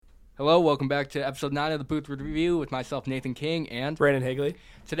Hello, welcome back to episode 9 of the Booth Review with myself, Nathan King, and Brandon Higley.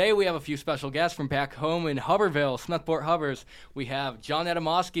 Today we have a few special guests from back home in Hubbardville, Smethport Hubbers. We have John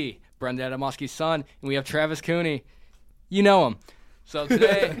Adamoski, Brenda Adamoski's son, and we have Travis Cooney. You know him. So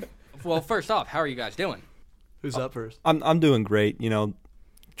today, well, first off, how are you guys doing? Who's up first? I'm doing great. You know,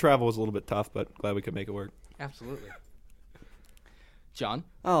 travel was a little bit tough, but glad we could make it work. Absolutely. John?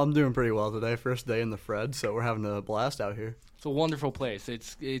 Oh, I'm doing pretty well today. First day in the Fred, so we're having a blast out here. It's a wonderful place.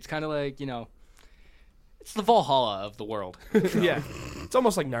 It's kind of like, you know, it's the Valhalla of the world. Yeah, it's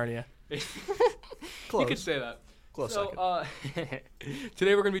almost like Narnia. Close. You could say that. Close So,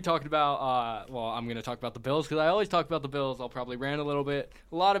 today we're going to be talking about, I'm going to talk about the Bills because I always talk about the Bills. I'll probably rant a little bit,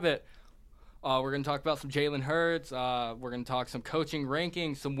 a lot of it. We're going to talk about some Jalen Hurts. We're going to talk some coaching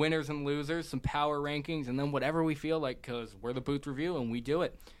rankings, some winners and losers, some power rankings, and then whatever we feel like because we're the Booth Review and we do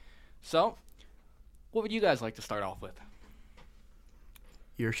it. So, what would you guys like to start off with?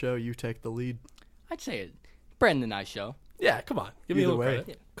 Your show, you take the lead. I'd say it. Brandon and I show. Yeah, come on. Give me a Either little way.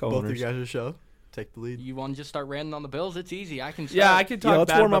 credit. Both of you guys' show, take the lead. You want to just start ranting on the Bills? It's easy. I can start. Yeah, I could talk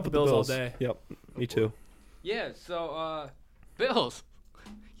let's bad warm about up the with Bills all day. Yep, me too. Yeah, so, Bills.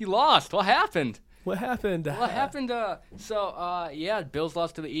 You lost. What happened? What happened? What happened? Bills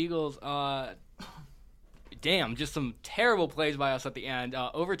lost to the Eagles. Damn, just some terrible plays by us at the end.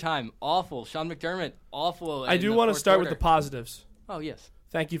 Overtime, awful. Sean McDermott, awful. I do want to start with the positives. Oh, yes.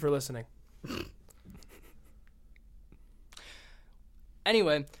 Thank you for listening.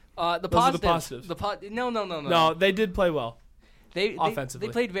 Anyway, the Those positives. are the positives. No. No, they did play well. They offensively.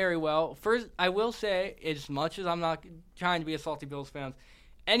 They played very well. First, I will say, as much as I'm not trying to be a salty Bills fan,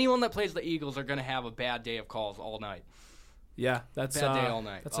 anyone that plays the Eagles are going to have a bad day of calls all night. Yeah, that's Bad day all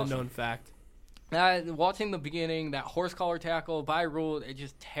night. That's Awesome. a known fact. Watching the beginning, that horse collar tackle by rule, it's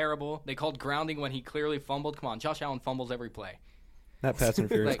just terrible. They called grounding when he clearly fumbled. Come on, Josh Allen fumbles every play. That pass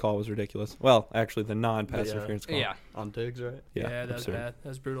interference call was ridiculous. Well, actually, the non-pass interference call. Yeah. On Diggs, right? Yeah, that was absurd. bad. That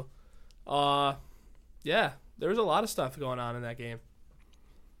was brutal. Yeah, there was a lot of stuff going on in that game.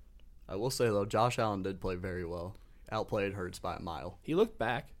 I will say, though, Josh Allen did play very well. Outplayed Hurts by a mile. He looked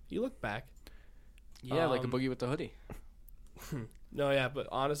back. Yeah, like a boogie with the hoodie. No, yeah, but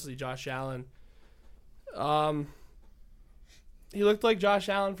honestly, Josh Allen, he looked like Josh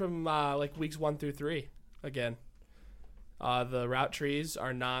Allen from like weeks 1 through 3 again. The route trees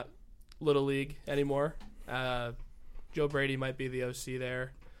are not Little League anymore. Joe Brady might be the OC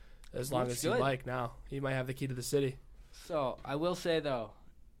there as long as he like now. He might have the key to the city. So, I will say, though,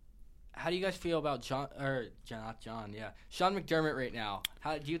 how do you guys feel about Sean McDermott right now?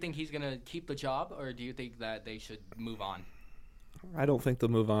 How do you think he's going to keep the job, or do you think that they should move on? I don't think they'll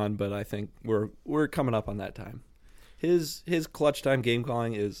move on, but I think we're coming up on that time. His clutch time game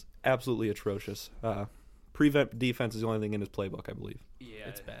calling is absolutely atrocious. Prevent defense is the only thing in his playbook, I believe. Yeah,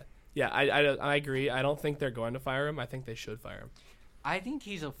 It's bad. Yeah, I agree. I don't think they're going to fire him. I think they should fire him. I think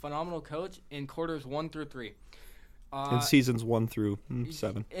he's a phenomenal coach in quarters 1 through 3. In seasons 1 through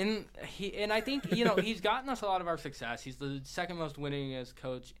 7. And I think, he's gotten us a lot of our success. He's the second most winningest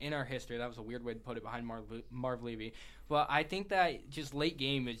coach in our history. That was a weird way to put it behind Marv Levy. But I think that just late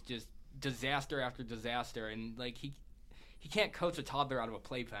game is just disaster after disaster. And, like, he can't coach a toddler out of a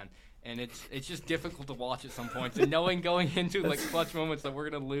playpen. And it's just difficult to watch at some points. And knowing going into, like, clutch moments that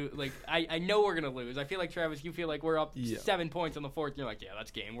we're going to lose. Like, I know we're going to lose. I feel like, Travis, you feel like we're up 7 points in the fourth. You're like, yeah, that's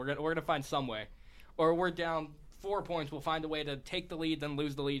game. We're gonna find some way. Or we're down 4 points, we'll find a way to take the lead, then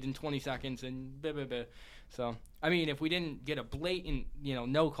lose the lead in 20 seconds, and blah, blah, blah. So, I mean, if we didn't get a blatant,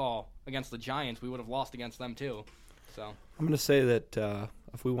 no call against the Giants, we would have lost against them too. So I'm going to say that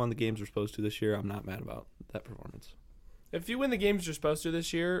if we won the games we're supposed to this year, I'm not mad about that performance. If you win the games you're supposed to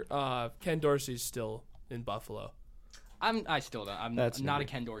this year, Ken Dorsey's still in Buffalo. I still don't. I'm not a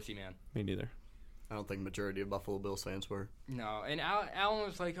Ken Dorsey man. Me neither. I don't think majority of Buffalo Bills fans were. No, and Allen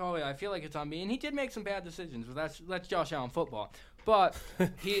was like, "Oh, I feel like it's on me," and he did make some bad decisions, but that's Josh Allen football. But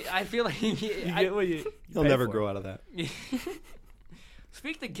I feel like He'll never grow out of that.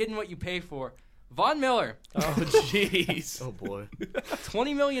 Speak of getting what you pay for. Von Miller. Oh, jeez. Oh, boy.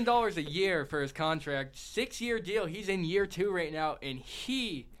 $20 million a year for his contract. 6-year deal. He's in year 2 right now, and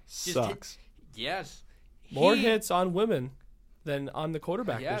he sucks. Yes. More hits on women than on the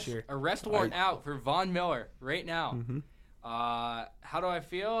quarterback this year. Arrest warrant out for Von Miller right now. Mm-hmm. How do I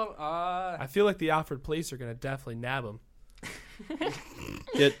feel? I feel like the Alfred Police are going to definitely nab him.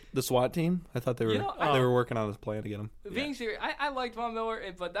 Get the SWAT team? I thought they were working on this plan to get him. Being serious, I liked Von Miller,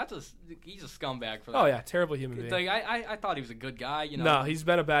 but he's a scumbag for that. Oh, yeah, terrible human being. Like, I thought he was a good guy. No, he's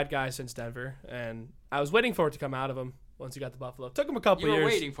been a bad guy since Denver, and I was waiting for it to come out of him once he got to Buffalo. Took him a couple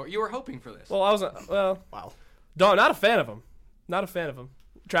years. You were hoping for this. Well, I wasn't. Well, wow. Not a fan of him. Not a fan of him.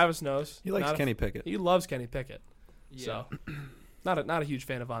 Travis knows. He likes Kenny Pickett. He loves Kenny Pickett. Yeah. So, not a huge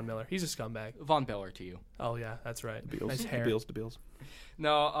fan of Von Miller. He's a scumbag. Von Miller to you. Oh yeah, that's right. The Beals. Nice hair. The Beals.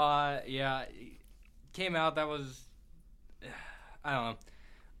 No, yeah, came out. That was, I don't know.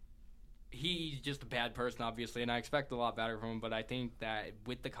 He's just a bad person, obviously, and I expect a lot better from him. But I think that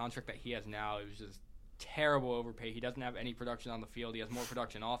with the contract that he has now, it was just terrible overpay. He doesn't have any production on the field. He has more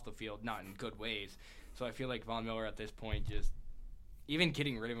production off the field, not in good ways. So I feel like Von Miller at this point just, even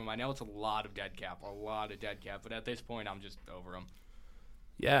getting rid of him, I know it's a lot of dead cap, but at this point, I'm just over him.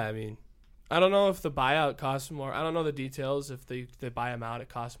 Yeah, I mean, I don't know if the buyout costs more. I don't know the details. If they buy him out, it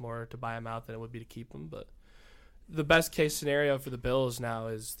costs more to buy him out than it would be to keep him. But the best case scenario for the Bills now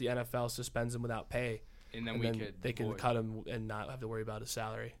is the NFL suspends him without pay, And then they can cut him and not have to worry about his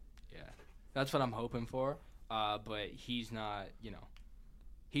salary. Yeah, that's what I'm hoping for. But he's not,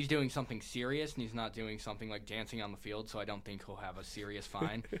 he's doing something serious, and he's not doing something like dancing on the field. So I don't think he'll have a serious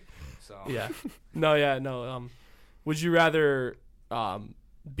fine. So Yeah, no. Would you rather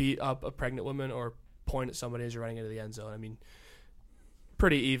beat up a pregnant woman or point at somebody as you're running into the end zone? I mean,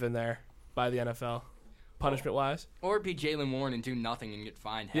 pretty even there by the NFL, punishment-wise. Or be Jalen Warren and do nothing and get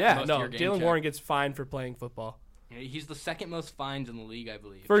fined. Yeah, no, Jalen Warren gets fined for playing football. Yeah, he's the second most fines in the league, I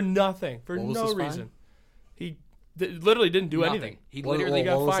believe. For nothing, for What was no his reason. fine? He literally didn't do Nothing. anything. He What literally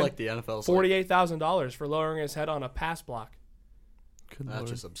got was fined like the NFL's $48,000 for lowering his head on a pass block That's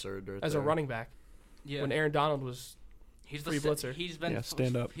just absurd. Right as there. a running back yeah. when Aaron Donald was. He's free the blitzer. He's been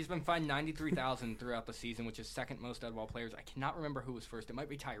stand up. He's been fined $93,000 throughout the season, which is second most out of all players. I cannot remember who was first. It might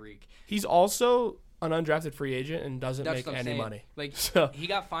be Tyreek. He's also an undrafted free agent and doesn't That's make what I'm any saying. money. Like So- he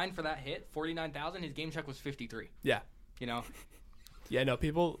got fined for that hit, $49,000. His game check was $53. Yeah. Yeah, no,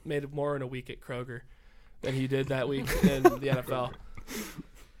 people made more in a week at Kroger than he did that week in the NFL.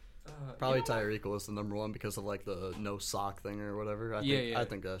 Probably Tyreek was the number one because of like the no sock thing or whatever. I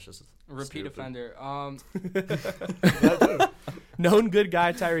think that's just Repeat stupid. offender. Known good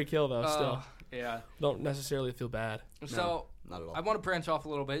guy Tyreek Hill, though, still. Yeah. Don't necessarily feel bad. So Not at all. I want to branch off a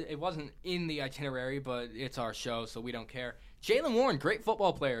little bit. It wasn't in the itinerary, but it's our show, so we don't care. Jalen Warren, great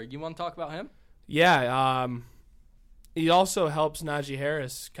football player. You want to talk about him? Yeah, he also helps Najee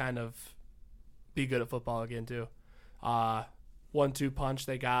Harris kind of be good at football again, too. 1-2 punch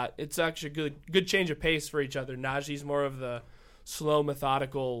they got. It's actually a good change of pace for each other. Najee's more of the slow,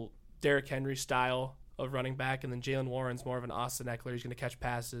 methodical Derrick Henry style of running back, and then Jalen Warren's more of an Austin Eckler. He's going to catch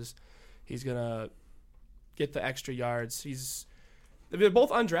passes. He's going to get the extra yards. They're both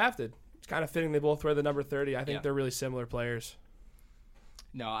undrafted. It's kind of fitting they both wear the number 30. I think they're really similar players.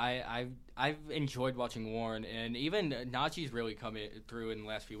 No, I've enjoyed watching Warren, and even Najee's really coming through in the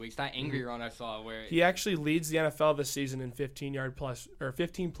last few weeks. That angry run I saw where He actually leads the NFL this season in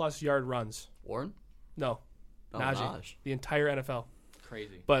 15+ yard runs. Warren? No, Oh, Najee. Naj. The entire NFL.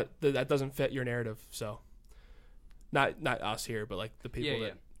 crazy. But that doesn't fit your narrative, so not us here, but like the people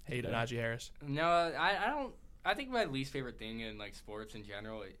that hate Najee Harris. No, I don't. I think my least favorite thing in like sports in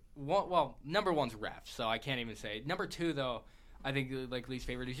general. Well, number one's refs, so I can't even say. Number two, though, I think like least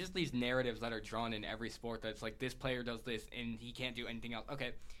favorite is just these narratives that are drawn in every sport. That's like this player does this and he can't do anything else.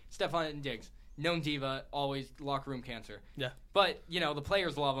 Okay, Stephon Diggs, known diva, always locker room cancer. Yeah. But the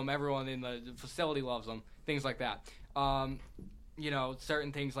players love him. Everyone in the facility loves him. Things like that.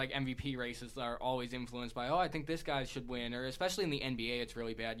 Certain things like MVP races are always influenced by, I think this guy should win, or especially in the NBA, it's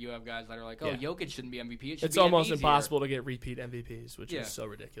really bad. You have guys that are like, Jokic shouldn't be MVP. It's almost impossible to get repeat MVPs, which is so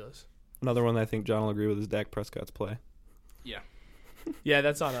ridiculous. Another one I think John will agree with is Dak Prescott's play. Yeah. Yeah,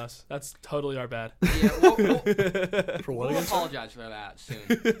 that's on us. That's totally our bad. Yeah, For what we'll again? apologize for that soon.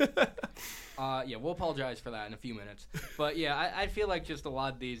 We'll apologize for that in a few minutes. But I feel like just a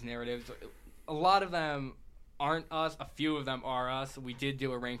lot of these narratives, a lot of them aren't us. A few of them are us. We did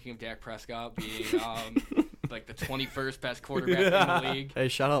do a ranking of Dak Prescott being like the 21st best quarterback in the league. Hey,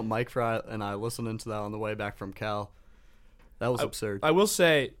 shout out Mike Fry and I listening to that on the way back from Cal. That was absurd. I will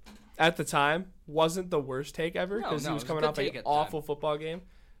say, at the time, wasn't the worst take ever because No, he was it was a coming good off take an at the awful football game,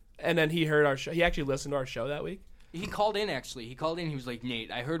 and then he heard our show. He actually listened to our show that week. He called in, actually. He was like,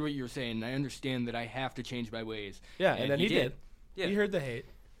 Nate, I heard what you were saying, and I understand that I have to change my ways. Yeah, and then he did. Yeah. He heard the hate.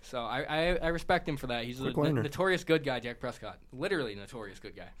 So I respect him for that. He's a notorious good guy, Dak Prescott. Literally notorious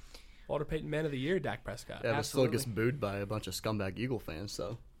good guy. Walter Payton Man of the Year, Dak Prescott. Yeah, but still Absolutely. gets booed by a bunch of scumbag Eagle fans,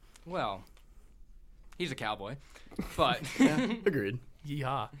 so. Well, he's a cowboy. But Yeah, agreed.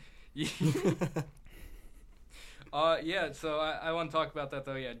 Yeehaw. So I want to talk about that,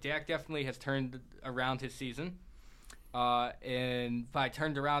 though. Yeah, Dak definitely has turned around his season. And by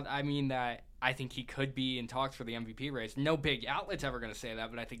turned around, I mean that I think he could be in talks for the MVP race. No big outlet's ever going to say that,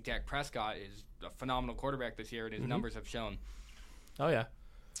 but I think Dak Prescott is a phenomenal quarterback this year, and his numbers have shown. Oh, yeah.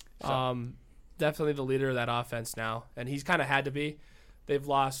 So. Definitely the leader of that offense now, and he's kind of had to be. They've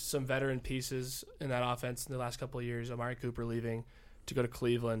lost some veteran pieces in that offense in the last couple of years. Amari Cooper leaving to go to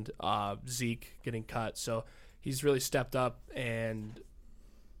Cleveland, Zeke getting cut. So he's really stepped up and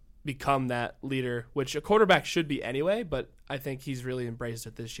become that leader, which a quarterback should be anyway, but I think he's really embraced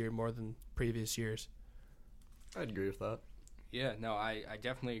it this year more than previous years. I'd agree with that. Yeah, no, I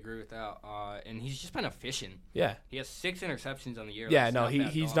definitely agree with that. And he's just been efficient. Yeah. He has 6 interceptions on the year. Yeah, no,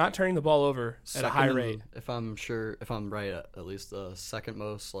 he's not turning the ball over at a high rate. If I'm right, at least the second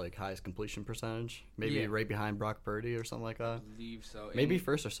most highest completion percentage, maybe right behind Brock Purdy or something like that. I believe so. Maybe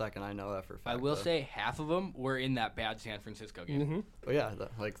first or second. I know that for a fact. I will say half of them were in that bad San Francisco game. Mm-hmm. Oh yeah,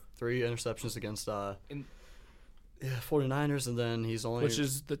 3 interceptions against 49ers, and then he's only... Which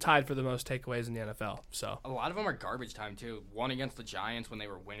is the tied for the most takeaways in the NFL. So a lot of them are garbage time, too. One against the Giants when they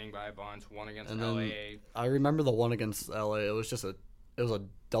were winning by a bunch. One against and LA. I remember the one against LA. It was a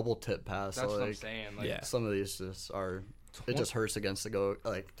double tip pass. That's what I'm saying. Some of these just are... It just hurts to go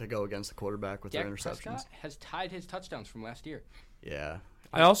against the quarterback with their interceptions. Prescott has tied his touchdowns from last year. Yeah.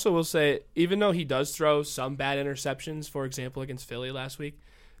 I also will say, even though he does throw some bad interceptions, for example, against Philly last week,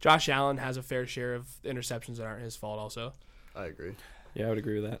 Josh Allen has a fair share of interceptions that aren't his fault also. I agree. Yeah, I would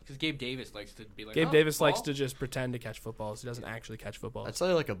agree with that. Because Gabe Davis likes to be like, Gabe Davis likes to just pretend to catch footballs. He doesn't actually catch footballs. I'd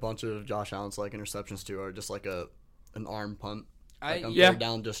say a bunch of Josh Allen's interceptions too are just an arm punt. Yeah.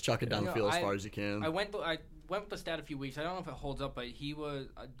 Down, just chuck it down the field as far as you can. I went with the stat a few weeks. I don't know if it holds up, but he was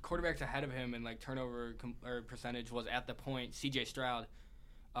quarterbacks ahead of him in turnover percentage was at the point. C.J. Stroud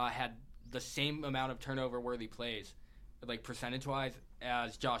had the same amount of turnover-worthy plays, percentage-wise,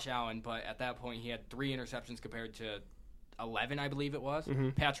 as Josh Allen. But at that point, he had 3 interceptions compared to 11, I believe it was.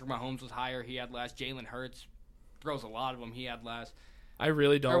 Mm-hmm. Patrick Mahomes was higher. He had less. Jalen Hurts throws a lot of them. He had less. I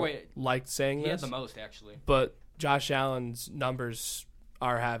really don't like saying this. He had the most, actually. But Josh Allen's numbers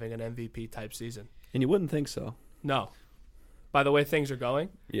are having an MVP-type season. And you wouldn't think so. No. By the way things are going.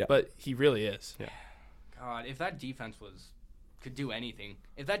 Yeah. But he really is. Yeah. God, if that defense could do anything,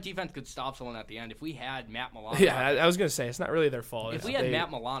 if that defense could stop someone at the end, if we had Matt Milano. Yeah, I was going to say, it's not really their fault. If we had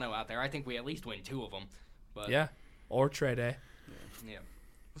Matt Milano out there, I think we at least win 2 of them. But yeah. Or Trey Day. Yeah.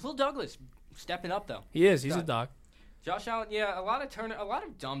 Will Douglas stepping up, though. He is. He's a dog. Josh Allen, yeah, a lot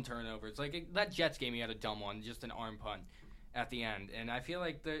of dumb turnovers. That Jets game, he had a dumb one, just an arm punt at the end. And I feel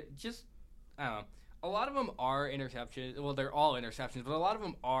like I don't know. A lot of them are interceptions. Well, they're all interceptions, but a lot of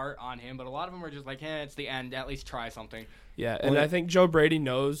them are on him. But a lot of them are just it's the end. At least try something. Yeah, and I think Joe Brady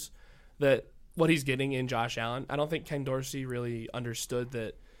knows that what he's getting in Josh Allen. I don't think Ken Dorsey really understood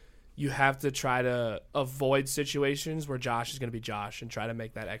that you have to try to avoid situations where Josh is going to be Josh and try to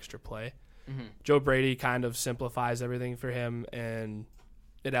make that extra play. Mm-hmm. Joe Brady kind of simplifies everything for him, and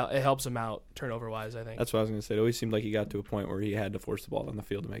it helps him out turnover-wise, I think. That's what I was going to say. It always seemed like he got to a point where he had to force the ball on the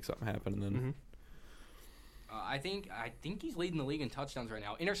field to make something happen, and then... Mm-hmm. I think he's leading the league in touchdowns right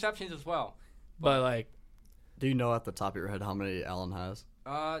now. Interceptions as well. But do you know at the top of your head how many Allen has?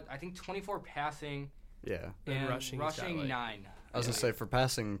 I think 24 passing. Yeah. And rushing 9. I was going to say, for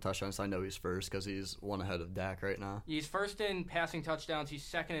passing touchdowns, I know he's first because he's one ahead of Dak right now. He's first in passing touchdowns. He's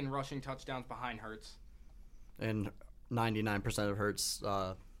second in rushing touchdowns behind Hurts. And 99% of Hurts'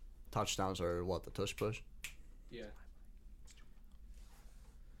 touchdowns are the tush push? Yeah.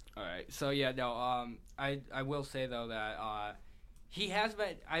 All right. So, yeah, no, I will say, though, that he has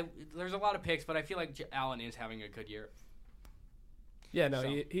been there's a lot of picks, but I feel like Allen is having a good year. Yeah, no,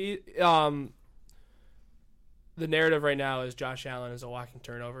 he the narrative right now is Josh Allen is a walking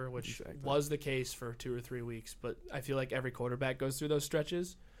turnover, which was the case for 2 or 3 weeks. But I feel like every quarterback goes through those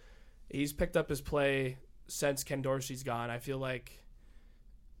stretches. He's picked up his play since Ken Dorsey's gone. I feel like,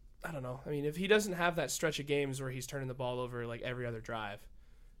 I don't know. I mean, if he doesn't have that stretch of games where he's turning the ball over every other drive,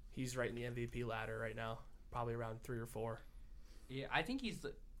 he's right in the MVP ladder right now, probably around 3 or 4. Yeah, I think he's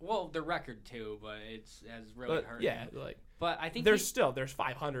the record too, but it's has really hurt. Yeah, him. But I think there's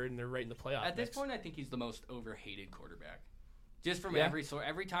 500 and they're right in the playoff. At this point, I think he's the most overhated quarterback. Just from every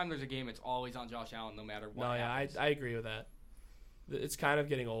time there's a game, it's always on Josh Allen, no matter what. Happens. I agree with that. It's kind of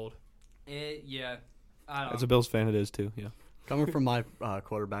getting old. Yeah, I don't know. As a Bills fan, it is too. Yeah. Coming from my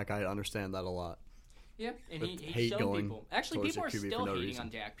quarterback, I understand that a lot. Yeah, and he's shown people. Actually, people are still hating on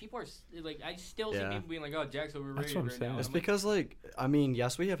Dak. People are I still see people being like, "Oh, Dak's overrated right now." It's because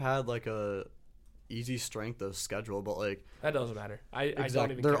yes, we have had a easy strength of schedule, but that doesn't matter. I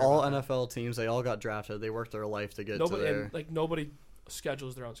don't even. They're care all about NFL teams. They all got drafted. They worked their life to get to there. And nobody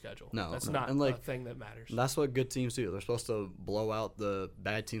schedules their own schedule. No, that's not a thing that matters. That's what good teams do. They're supposed to blow out the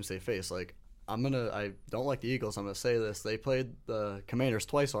bad teams they face. I don't like the Eagles. I'm gonna say this. They played the Commanders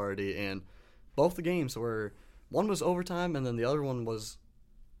twice already, and both the games one was overtime, and then the other one was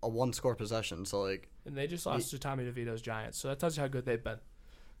a one-score possession. So, like, And they just lost to Tommy DeVito's Giants, so that tells you how good they've been.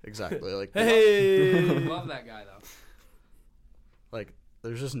 exactly. Like, Hey! Love that guy, though. like,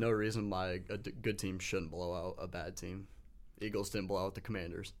 there's just no reason why a good team shouldn't blow out a bad team. Eagles didn't blow out the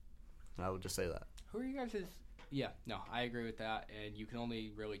Commanders. I would just say that. Who are you guys' Yeah, no, I agree with that, and you can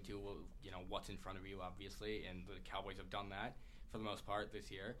only really do, what's in front of you, obviously, and the Cowboys have done that for the most part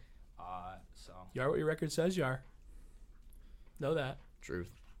this year. So You are what your record says you are. Know that. Truth.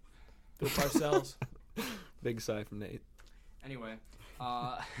 Bill Parcells. Big sigh from Nate. anyway,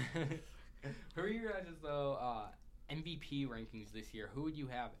 who are you guys' though MVP rankings this year? Who would you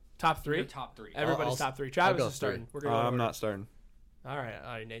have? Top three? Your top three. Everybody's top three. Travis go is starting. three. We're going I'm not starting. All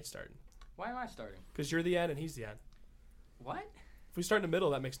right, Nate's starting. Why am I starting? Because you're the end and he's the end. What? If we start in the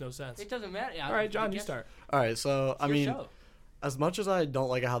middle, that makes no sense. It doesn't matter. All right, John, you start. All right, so, It's your I mean, show. as much as I don't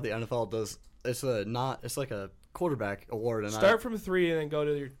like how the NFL does, it's like a quarterback award. And Start from 3 and then go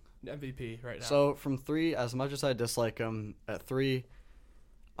to your MVP right now. So from 3, as much as I dislike him at 3,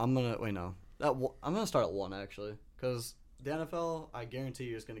 I'm gonna I'm gonna start at 1 actually, because the NFL, I guarantee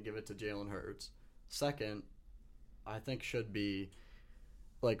you, is gonna give it to Jalen Hurts. Second, I think should be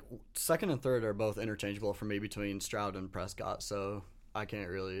like second and third are both interchangeable for me between Stroud and Prescott. So I can't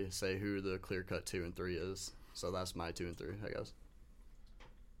really say who the clear cut 2 and 3 is. So that's my 2 and 3, I guess.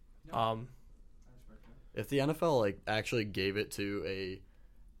 If the NFL like actually gave it to a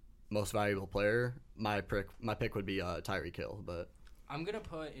most valuable player, my pick would be Tyreek Hill. But I'm gonna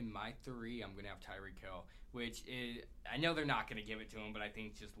put in my 3. I'm gonna have Tyreek Hill, which is I know they're not gonna give it to him, but I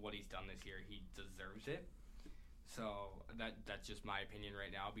think just what he's done this year, he deserves it. So that's just my opinion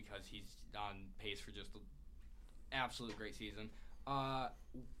right now because he's on pace for just an absolute great season. I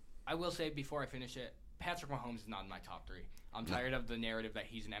will say before I finish it, Patrick Mahomes is not in my top 3. I'm tired of the narrative that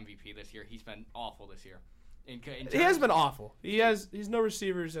he's an MVP this year. He's been awful this year. He has been awful. He's no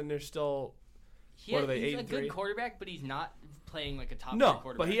receivers, and they're still. What are they? He's 8 a and 3? good quarterback, but he's not playing like a top 3 No,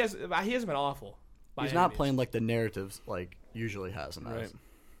 quarterback. but he hasn't been awful. by he's any not means. playing like the narratives like usually has him Right. as.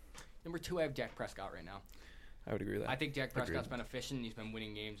 Number 2, I have Dak Prescott right now. I would agree with that. I think Dak Prescott's Agreed. been efficient. He's been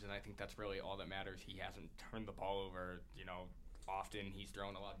winning games, and I think that's really all that matters. He hasn't turned the ball over, often. He's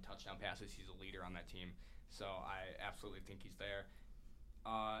thrown a lot of touchdown passes. He's a leader on that team. So I absolutely think he's there.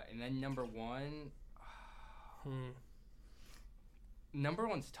 And then number 1, number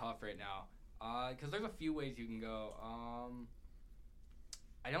 1's tough right now because there's a few ways you can go.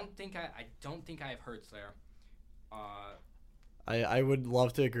 I don't think I have Hurts there. I would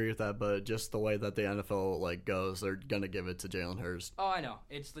love to agree with that, but just the way that the NFL like goes, they're gonna give it to Jalen Hurts. Oh, I know.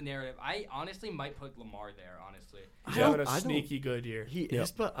 It's the narrative. I honestly might put Lamar there, honestly. He's having a sneaky good year. He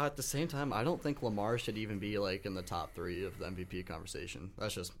is, but at the same time, I don't think Lamar should even be like in the top 3 of the MVP conversation.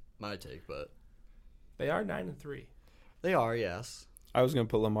 That's just my take, but They are 9 and 3. they are, yes. I was going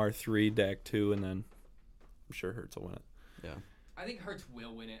to put Lamar 3, Dak 2, and then I'm sure Hurts will win it. Yeah. I think Hurts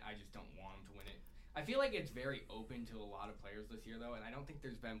will win it. I just don't want him to win it. I feel like it's very open to a lot of players this year, though, and I don't think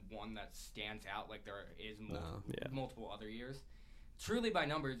there's been one that stands out like there is multiple other years. Truly, by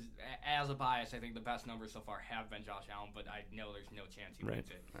numbers, as a bias, I think the best numbers so far have been Josh Allen, but I know there's no chance he wins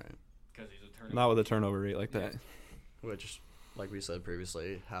it Right. because he's a turnover. Not with a turnover rate like that. Which, like we said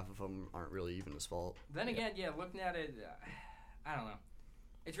previously, half of them aren't really even his fault. Then again, looking at it, I don't know.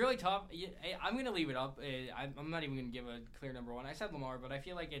 It's really tough. I'm going to leave it up. I'm not even going to give a clear number 1. I said Lamar, but I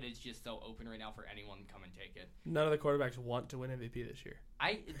feel like it is just so open right now for anyone to come and take it. None of the quarterbacks want to win MVP this year.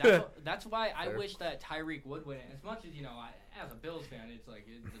 That's why I Fair. wish that Tyreek would win it. As much as, as a Bills fan, it's like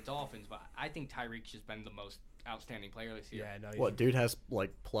the Dolphins, but I think Tyreek's just been the most outstanding player this year. Yeah, no. What dude has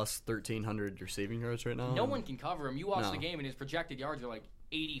like plus 1,300 receiving yards right now? No one can cover him. You watch No. the game, and his projected yards are like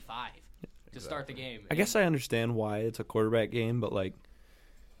 85 to start the game. I guess I understand why it's a quarterback game, but like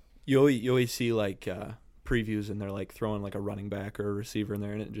you always see like previews and they're like throwing like a running back or a receiver in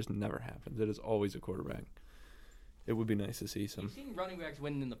there, and it just never happens. It is always a quarterback. It would be nice to see some. You've seen running backs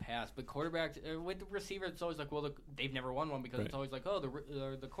win in the past, but quarterbacks with the receiver, it's always like, well, they've never won one because it's always like, oh,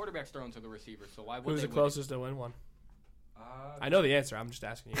 the quarterback's thrown to the receiver, so why would Who's they the closest to win one? win? I know the answer. I'm just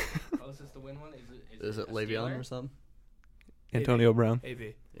asking you. Closest to win one Is it a Le'Veon Steeler? or something? Antonio Brown.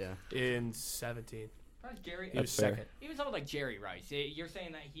 AB Yeah. in 17. Probably Jerry. He was That's fair. second. He was something like Jerry Rice. You're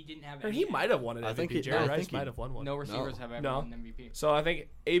saying that he didn't have Or any. he might have won an I MVP. think he- Jerry no, I Rice think he- might have won one. No receivers No. have ever No. won an MVP. So I think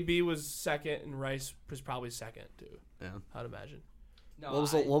AB was second and Rice was probably second too. Yeah. I'd imagine. No,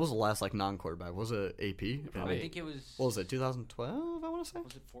 What was the last like non-quarterback? Was it AP? I think it was. What was it? 2012? I want to say.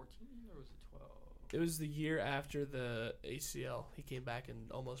 Was it 14 or was it 12? It was the year after the ACL. He came back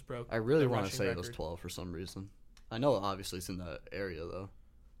and almost broke. I really the want to rushing say it was record. 12 for some reason. I know obviously it's in that area though.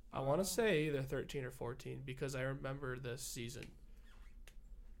 I want to say either 13 or 14 because I remember this season.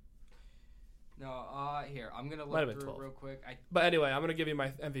 No, here, I'm going to Might have look been through 12. real quick. But anyway, I'm gonna give you my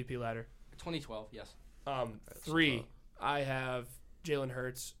MVP ladder. 2012, yes. 3, I have Jalen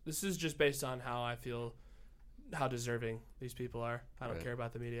Hurts. This is just based on how I feel, how deserving these people are. I don't care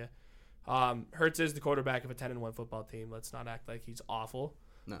about the media. Hurts is the quarterback of a 10-1 football team. Let's not act like he's awful,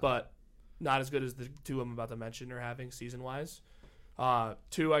 but not as good as the two I'm about to mention are having season-wise.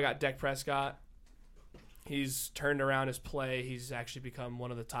 2, I got Dak Prescott. He's turned around his play. He's actually become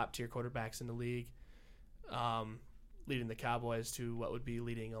one of the top-tier quarterbacks in the league, leading the Cowboys to what would be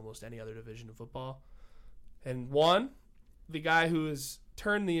leading almost any other division of football. And 1, the guy who has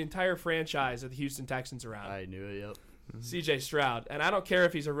turned the entire franchise of the Houston Texans around. I knew it, yep. C.J. Stroud. And I don't care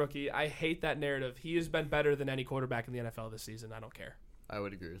if he's a rookie. I hate that narrative. He has been better than any quarterback in the NFL this season. I don't care. I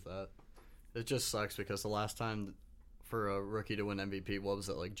would agree with that. It just sucks because the last time for a rookie to win MVP, what was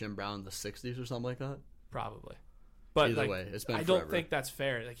it, like Jim Brown in the 60s or something like that? Probably. But either way, it's been I forever. don't think that's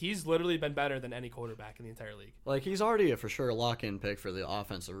fair. Like, he's literally been better than any quarterback in the entire league. Like, he's already a for sure lock-in pick for the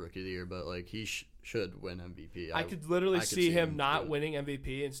offensive rookie of the year, but like he should win MVP. I could literally see him not do it. winning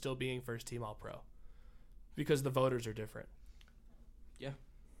MVP and still being first team All-Pro because the voters are different. Yeah.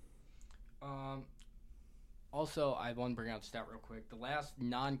 Also, I want to bring out a stat real quick. The last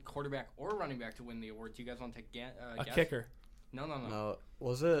non-quarterback or running back to win the award. Do you guys want to take guess? A kicker. No. No,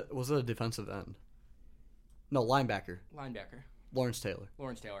 was it a defensive end? No, linebacker. Linebacker. Lawrence Taylor.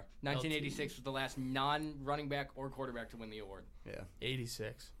 1986 was the last non-running back or quarterback to win the award. Yeah.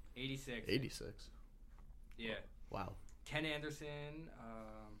 86. 86. Yeah. Wow. Ken Anderson.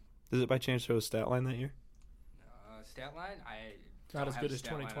 Does it by chance show a stat line that year? Stat line? Not as have good a as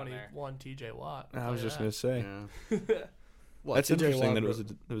stat line on 2021 TJ Watt. I was just going to say. Yeah. What, That's TJ interesting Watt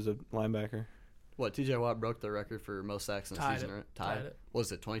that it was a linebacker. What, TJ Watt broke the record for most sacks in a season, right? Tied it. What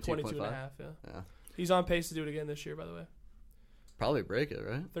was it 22 22.5? and a half, yeah. Yeah. He's on pace to do it again this year, by the way. Probably break it,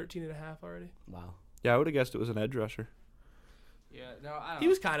 right? 13 and a half already. Wow. Yeah, I would have guessed it was an edge rusher. Yeah, no, I don't He know.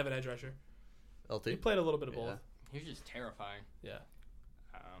 was kind of an edge rusher. LT? He played a little bit of both. Yeah. He was just terrifying. Yeah.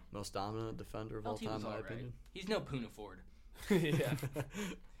 I don't know. Most dominant defender of all LT time, was in my alright. opinion. He's no Poona Ford. Yeah.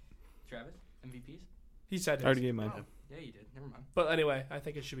 Travis, MVPs? He said I his. already gave mine. Oh, yeah, you did. Never mind. But anyway, I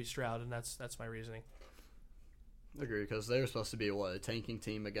think it should be Stroud, and that's my reasoning. Agree, because they were supposed to be a tanking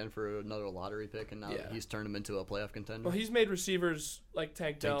team again for another lottery pick, and now he's turned them into a playoff contender. Well, he's made receivers like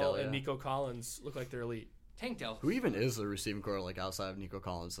Tank Dell and yeah. Nico Collins look like they're elite. Tank Dell. Who even is the receiving core like outside of Nico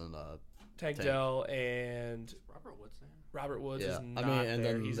Collins and Tank Dell and Robert Woods there? Robert Woods yeah. is not I mean, and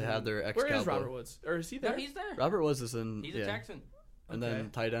there. then He's they in- have their ex. Where is Robert Woods? Or is he there? No, he's there. Robert Woods is in. He's yeah. a Texan. And Okay. then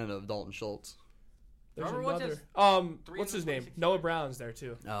tight end of Dalton Schultz. There's Robert Woods another. has What's his name? 326 Noah Brown's there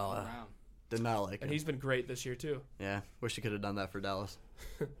too, Oh, Brown. did not like and him. he's been great this year too. Yeah, wish he could have done that for Dallas.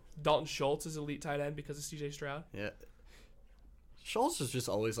 Dalton Schultz is elite tight end because of C.J. Stroud. Yeah. Schultz is just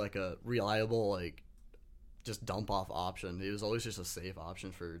always like a reliable, like, just dump off option. He was always just a safe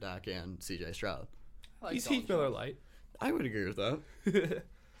option for Dak and C.J. Stroud. I like He's Dalton Heath Miller Schultz. light. I would agree with that.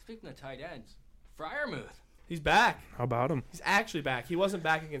 Speaking of tight ends, Fryermuth. He's back. How about him? He's actually back. He wasn't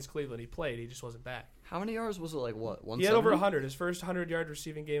back against Cleveland. He played. He just wasn't back. How many yards was it? Like what? He had over 170? 100. His first 100-yard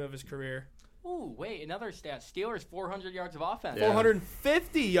receiving game of his career. Ooh, wait, another stat. Steelers 400 yards of offense. Yeah.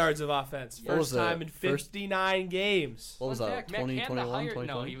 450 yards of offense. What was First that? time in 59 games. What was Fun that? fact, Matt Canada 2021, hired-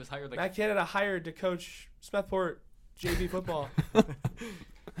 2020? No, he was hired like Matt Canada hired to coach Smethport JV football. I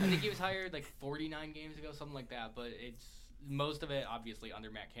think he was hired like 49 games ago, something like that. But it's most of it obviously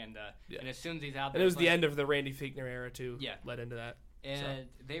under Matt Canada. Yeah. And as soon as he's out And there, it was it's the like- end of the Randy Fichtner era too. Yeah. Led into that. And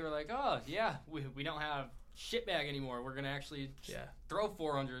they were like, oh yeah, we don't have shitbag anymore. We're gonna actually throw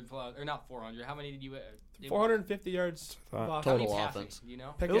 400 plus, or not 400. How many did you? 450 yards of offense. Total Passing, offense. You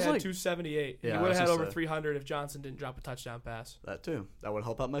know. Pickett It was had like- 278. Yeah, he I would was have had gonna over say. 300 if Johnson didn't drop a touchdown pass. That too. That would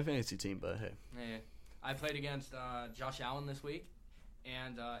help out my fantasy team, but hey. Yeah. I played against Josh Allen this week,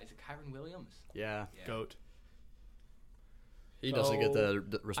 and is it Kyron Williams? Yeah. Yeah. Goat. He doesn't get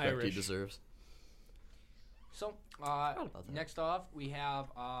the respect he Irish. deserves. So, about that. next off, we have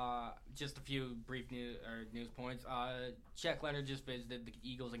just a few brief news points. Czech Leonard just visited the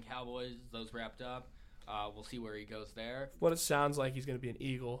Eagles and Cowboys. Those wrapped up. We'll see where he goes there. What it sounds like he's going to be an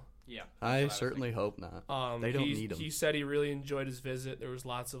Eagle. Yeah. I certainly hope not. They don't need him. He said he really enjoyed his visit. There was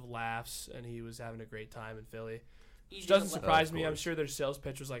lots of laughs, and he was having a great time in Philly. Which doesn't surprise me. I'm sure their sales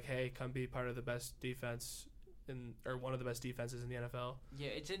pitch was like, "Hey, come be part of the best defense or one of the best defenses in the NFL. Yeah,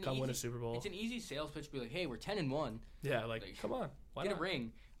 it's an Come easy, win a Super Bowl." It's an easy sales pitch to be like, "Hey, we're 10-1. Yeah, like come on, why Get not? a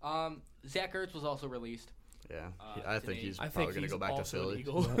ring." Zach Ertz was also released. Yeah. I think he's I probably think going to he's go back to also an Philly.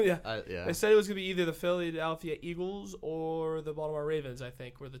 Eagle. Yeah. Yeah. They said it was going to be either the Philadelphia Eagles or the Baltimore Ravens. I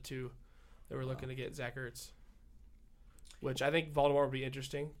think were the two that were looking to get Zach Ertz. which I think Baltimore would be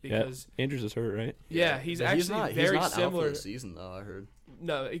interesting because Andrews is hurt, right? he's But actually very he's not similar. out for the season though. I heard.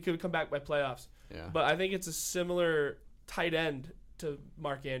 No, he could come back by playoffs. Yeah. But I think it's a similar tight end to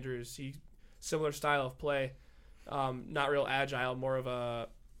Mark Andrews. Similar style of play, not real agile, more of a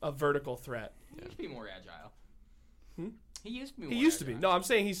vertical threat. He used to be more agile. He used to be. He more used to be. agile. No, I'm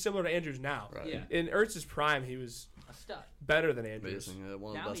saying he's similar to Andrews now. Right. Yeah. In Ertz's prime, he was A stud. better than Andrews. Amazing.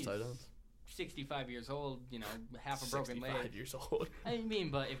 One of Now the best he's tight ends. 65 years old. Half a broken 65 leg. years old. I mean,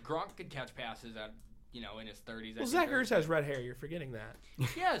 but if Gronk could catch passes at in his 30s. Well, Zach Ertz has red hair. You're forgetting that.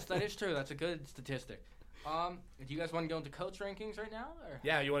 Yes, that is true. That's a good statistic. Do you guys want to go into coach rankings right now? Or?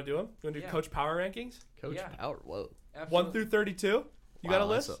 Yeah, you want to do them? You want to do Yeah. Coach Power rankings? Coach Yeah. Power. Whoa. 1 through 32? You got a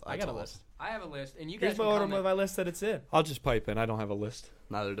Wow, list? that's I got a awesome. list. I have a list, and you guys Here's my can order comment. of my list that it's in. I'll just pipe in. I don't have a list.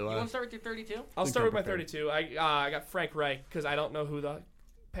 Neither do You I. want to start with your 32? I'll Think start with I'm my prepared. 32. I got Frank Reich because I don't know who the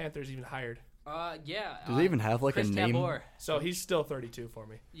Panthers even hired. Yeah. Do they even have like Chris a name? Tabor. So he's still 32 for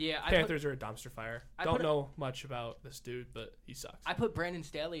me. Yeah, Panthers are a dumpster fire. I Don't put- know much about this dude, but he sucks. I put Brandon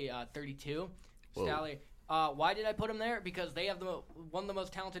Staley 32. Whoa. Staley. Why did I put him there? Because they have one of the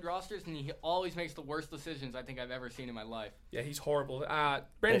most talented rosters, and he always makes the worst decisions I think I've ever seen in my life. Yeah, he's horrible.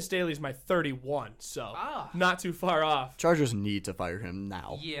 Brandon Staley's my 31, so not too far off. Chargers need to fire him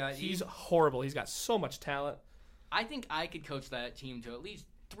now. Yeah, He's horrible. He's got so much talent. I think I could coach that team to at least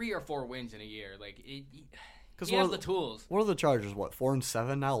 3 or 4 wins in a year. Like he Because has the tools. What are the Chargers? What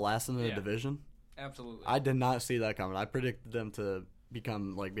 4-7 now, last in the Yeah. division? Absolutely. I did not see that coming. I predicted them to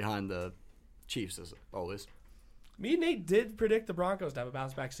become like behind the Chiefs as always. Me and Nate did predict the Broncos to have a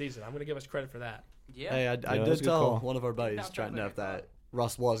bounce back season. I'm going to give us credit for that. yeah. Hey, I that did was a good tell call. one of our buddies, Bounce back Trent like I Neff, that thought.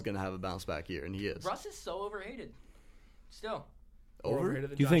 Russ was going to have a bounce back year, and he is. Russ is so overhated. Still More Over? overrated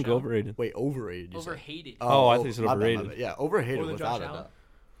than You Josh think Allen. overrated? Wait, overrated. You said. overhated. Oh, I thought you said my bad, my overrated. bad. Yeah, overhated More than without Josh a Allen? doubt.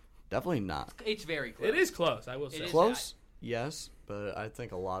 Definitely not. It's very close. It is close, I will It say. is. Close, yes, but I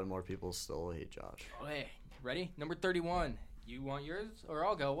think a lot more people still hate Josh. Oh, hey, ready? Number 31. You want yours, or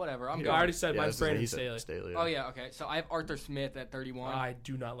I'll go. Whatever. I'm I going. already said Yeah, mine's this is- Brandon he said Staley. Oh yeah. Okay. So I have Arthur Smith at 31. I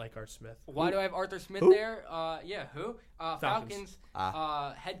do not like Art Smith. Why do I have Arthur Smith Who? there? Yeah, who? Falcons.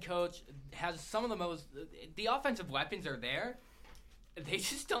 Head coach has some of the most. The offensive weapons are there. They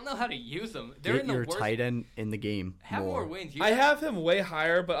just don't know how to use them. They're Get in the your worst. tight end in the game Have more wins. You I have him way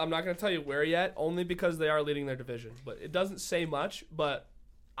higher, but I'm not going to tell you where yet, only because they are leading their division. But it doesn't say much, but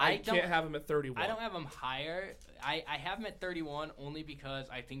I don't- can't have him at 31. I don't have them higher. I have them at 31 only because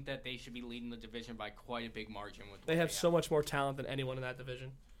I think that they should be leading the division by quite a big margin. With They what have so much more talent than anyone in that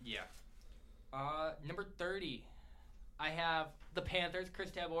division. Yeah. Number 30, I have the Panthers.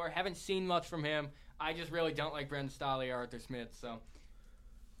 Chris Tabor. Haven't seen much from him. I just really don't like Brandon Staley or Arthur Smith. So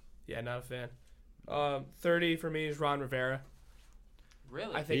Yeah, not a fan. 30 for me is Ron Rivera.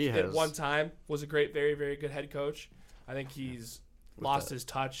 really, I think He at has- one time was a great, very, very good head coach. I think he's With lost that- his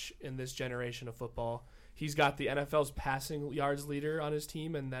touch in this generation of football. He's got the NFL's passing yards leader on his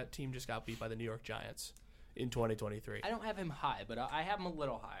team, and that team just got beat by the New York Giants in 2023. I don't have him high, but I have him a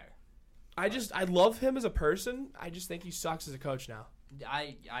little higher. I love him as a person. I just think he sucks as a coach now.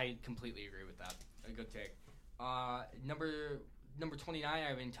 I completely agree with that. A good take. Number 29, I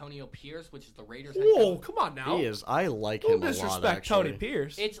have Antonio Pierce, which is the Raiders head Whoa, coach. come on now. He is. I like Don't him a lot. disrespect Actually, Tony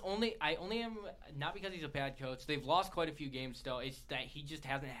Pierce. I only am not because he's a bad coach. They've lost quite a few games still. It's that he just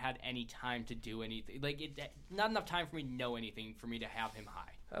hasn't had any time to do anything. Not enough time for me to know anything for me to have him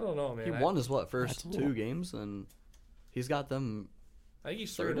high. I don't know, man. he won his first That's 2 games, and he's got them. I think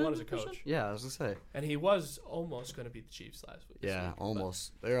he's third 3-1 in as a division? coach. Yeah, I was gonna say. And he was almost going to beat the Chiefs last week. Yeah, week, but-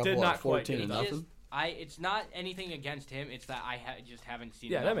 almost. They're up Did what, not quite 14 get and it It's nothing. it's not anything against him. It's that I just haven't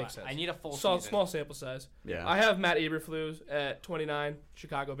seen. Yeah, enough. that makes sense. I need a full Small season. sample size. Yeah, I have Matt Eberflus at 29,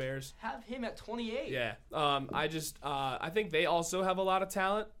 Chicago Bears. Have him at 28. Yeah. I think they also have a lot of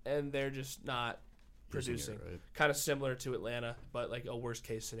talent, and they're just not Using it producing. right. Kind of similar to Atlanta, but like a worst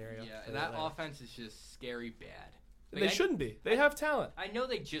case scenario. Yeah, for and that Atlanta. offense is just scary bad. They shouldn't be. They have talent. I know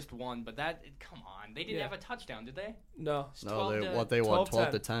they just won, but come on, they didn't Yeah. have a touchdown, did they? No. It's No, they 12-10.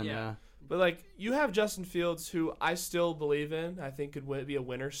 12 to 10. Yeah. Yeah. But like you have Justin Fields, who I still believe in. I think could be a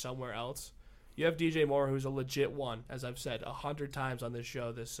winner somewhere else. You have DJ Moore, who's a legit one, as I've said 100 times on this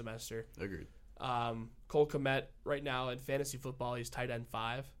show this semester. Agreed. Cole Kmet right now in fantasy football, he's tight end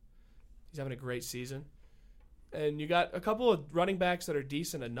 5. He's having a great season. And you got a couple of running backs that are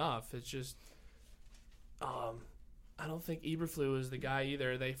decent enough. It's just, I don't think Eberflus is the guy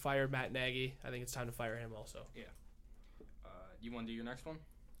either. They fired Matt Nagy. I think it's time to fire him also. You want to do your next one?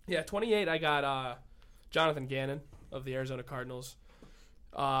 Yeah, 28. I got Jonathan Gannon of the Arizona Cardinals.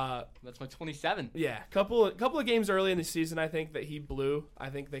 That's my 27. Yeah, couple of games early in the season, I think that he blew. I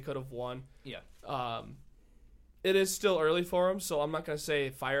think they could have won. Yeah. it is still early for him, so I'm not going to say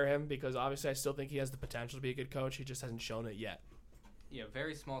fire him because obviously I still think he has the potential to be a good coach. He just hasn't shown it yet. Yeah,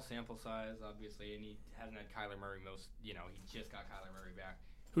 very small sample size, obviously, and he hasn't had Kyler Murray he just got Kyler Murray back.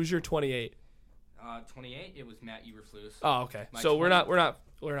 Who's your 28? 28, it was Matt Eberflus. Oh, okay. My So 20 we're not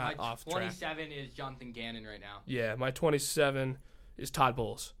My off track. 27 is Jonathan Gannon right now. Yeah, my 27 is Todd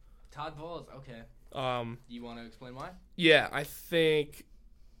Bowles. Todd Bowles, okay. You want to explain why? Yeah,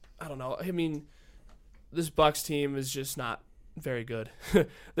 I don't know. I mean, this Bucs team is just not very good.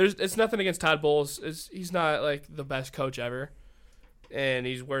 It's nothing against Todd Bowles. He's not like the best coach ever, and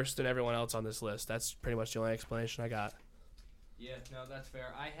he's worse than everyone else on this list. That's pretty much the only explanation I got. Yeah, no, that's fair.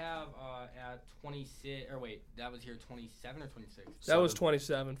 I have at 26, or wait, that was here 27 or 26? That was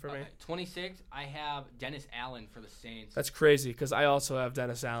 27 for me. 26, I have Dennis Allen for the Saints. That's crazy because I also have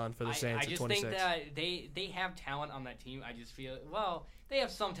Dennis Allen for the Saints I just at 26. think that they have talent on that team. I just feel, they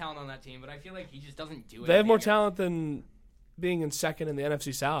have some talent on that team, but I feel like he just doesn't do it. They have more talent than being in second in the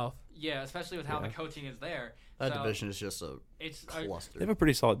NFC South. Yeah, especially with how the coaching is there. That division is just a cluster. They have a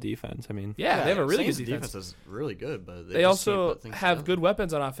pretty solid defense. I mean, they have a really Saints good defense is really good, but they also have good good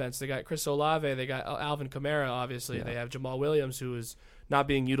weapons on offense. They got Chris Olave. They got Alvin Kamara, obviously. Yeah. They have Jamal Williams, who is not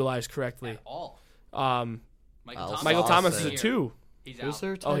being utilized correctly. At all. Michael Thomas is a 2. He's Who's out.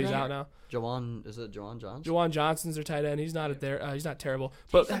 their Oh, he's tight end? out now. Jawan Johnson? Jawan Johnson's their tight end. He's not he's not terrible.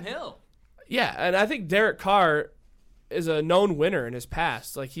 But But Hill. yeah, and I think Derek Carr is a known winner in his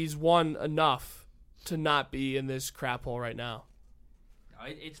past. Like he's won enough to not be in this crap hole right now. No,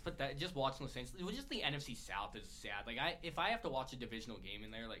 but that just watching the Saints, just the NFC South is sad. Like if I have to watch a divisional game in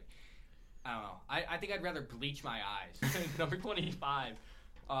there, like I don't know. I think I'd rather bleach my eyes. Number 25,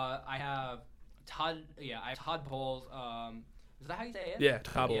 I have Todd. Yeah, I have Todd Bowles. Is that how you say it? Yeah,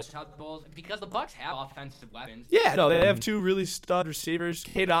 Todd Bowles. Yeah, Todd Bowles. Because the Bucs have offensive weapons. Yeah, no, they have 2 really stud receivers.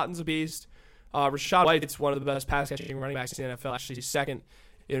 Kate Otton's a beast. Rashad White's one of the best pass catching running backs in the NFL. Actually, he's second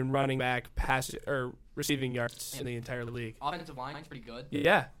in running back receiving yards in the entire league. Offensive line's pretty good.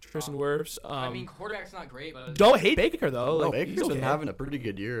 Yeah, Tristan Wirfs. I mean, quarterback's not great, but Don't hate Baker though. No, Like, Baker's he's been okay. having a pretty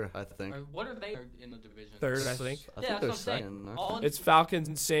good year, I think. what are they in the division? Third, I think. I think Yeah, that's they're what I'm saying. second. All in- It's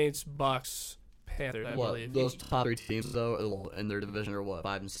Falcons, Saints, Bucks, Panthers, I believe. What, those top 3 teams, though, in their division are,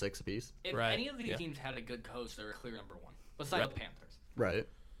 5 and 6 apiece? If Right, any of these yeah. teams had a good coach, they're a clear number 1. Besides the Panthers. Right.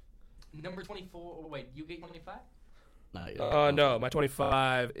 Number 24. Wait, you get 25? No, my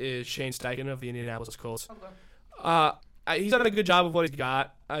 25 is Shane Steichen of the Indianapolis Colts. Okay. He's done a good job of what he's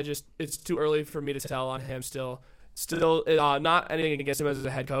got. It's too early for me to tell on him still. Not anything against him as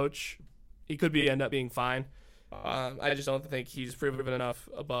a head coach. He could end up being fine. I just don't think he's proven enough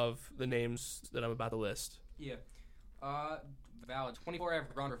above the names that I'm about to list. Yeah. Valid. 24, I have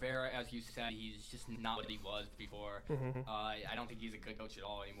Ron Rivera. As you said, he's just not what he was before. I don't think he's a good coach at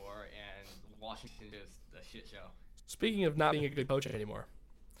all anymore, and Washington is a shit show. Speaking of not being a good coach anymore,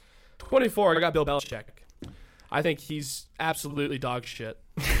 24, I got Bill Belichick. I think he's absolutely dog shit.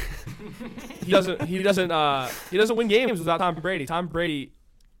 He doesn't win games without Tom Brady. Tom Brady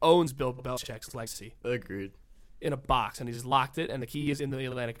owns Bill Belichick's legacy Agreed. in a box, and he's locked it, and the key is in the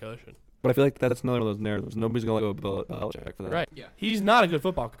Atlantic Ocean. but I feel like that's another one of those narratives. Nobody's gonna let go of Belichick for that. Right. Yeah. He's not a good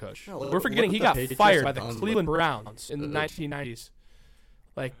football coach. No, We're forgetting he look got what the Patriots fired by the done. Cleveland Browns in the 1990s.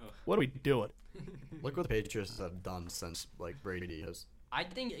 Like, what are we doing? Look what the Patriots have done since Brady has. I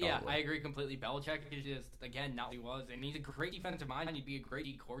think, Probably. I agree completely. Belichick is just, again, not what he was. And he's a great defensive mind, and he'd be a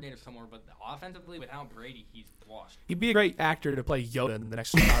great coordinator somewhere. But offensively, without Brady, he's washed. He'd be a great actor to play Yoda in the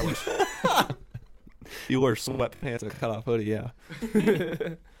next Star Wars. You wear sweatpants and a cutoff hoodie, yeah.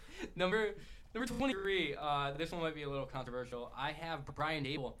 Number 23, this one might be a little controversial. I have Brian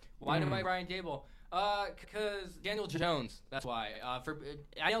Dable. Why do I have Brian Dable? Because Daniel Jones. That's why.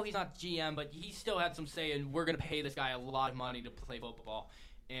 I know he's not GM, but he still had some say in we're going to pay this guy a lot of money to play football.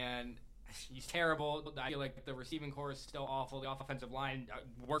 And he's terrible. I feel like the receiving core is still awful. The offensive line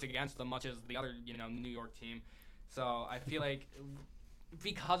works against them, much as the other New York team. So I feel like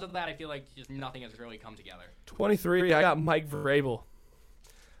because of that, I feel like just nothing has really come together. 23, I got Mike Vrabel.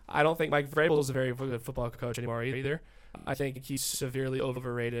 I don't think Mike Vrabel is a very good football coach anymore either. I think he's severely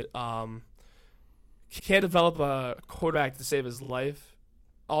overrated. He can't develop a quarterback to save his life.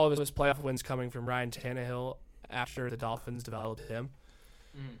 All of his playoff wins coming from Ryan Tannehill after the Dolphins developed him.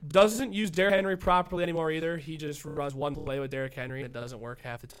 Doesn't use Derrick Henry properly anymore either. He just runs one play with Derrick Henry and it doesn't work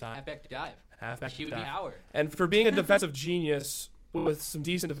half the time. Halfback dive. Halfback Hubie dive. Howard. And for being a defensive genius with some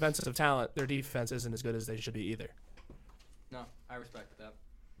decent defensive talent, their defense isn't as good as they should be either. No, I respect that.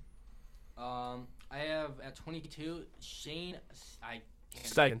 I have at 22 Shane.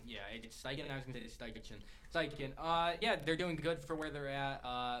 Steichen. Yeah, it's Steichen. I was gonna say Steichen. Yeah, they're doing good for where they're at.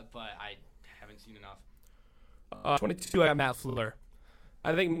 But I haven't seen enough. 22, I got Matt Fleur.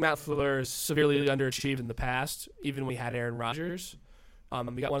 I think Matt Fleur is severely underachieved in the past, even when we had Aaron Rodgers.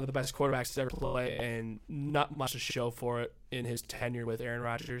 We got one of the best quarterbacks to ever play, and not much to show for it in his tenure with Aaron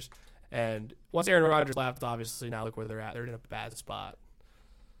Rodgers. And once Aaron Rodgers left, obviously now look where they're at. They're in a bad spot.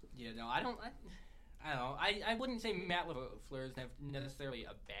 Yeah, no, I don't know. I wouldn't say Matt LaFleur is necessarily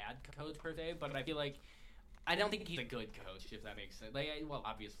a bad coach per se, but I feel like I don't think he's a good coach, if that makes sense. Well,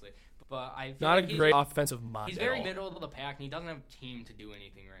 obviously, but I feel not like a great offensive mind. He's very middle of the pack, and he doesn't have a team to do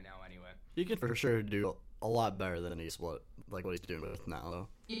anything right now. Anyway, He could for sure do a lot better than what he's doing with now, though.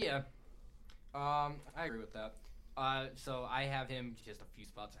 Yeah, I agree with that. So I have him just a few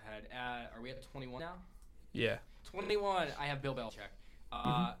spots ahead. Are we at 21 now? Yeah. 21. I have Bill Belichick.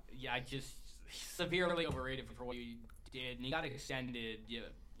 Yeah, I just severely overrated for what he did, and he got extended. Yeah,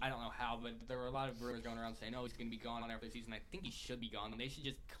 I don't know how, but there were a lot of rumors going around saying, "Oh, he's going to be gone after the season." I think he should be gone. They should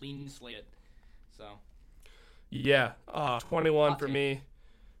just clean slate it. So. Yeah. 21 for me.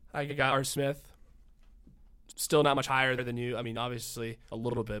 I got R. Smith. Still not much higher than you. I mean, obviously a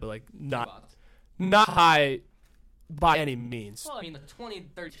little bit, but like not high by any means. Well, I mean, the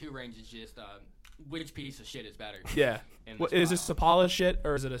 20-32 range is just which piece of shit is better. Yeah. Is this a polished shit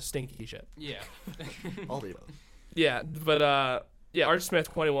or is it a stinky shit? Yeah. All the above. Yeah, but yeah, Art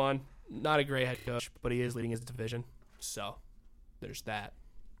Smith, 21, not a great head coach, but he is leading his division. So there's that.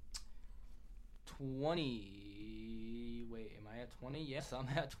 20. Wait, am I at 20? Yes, I'm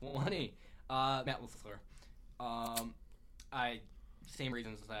at 20. Matt LaFleur. Same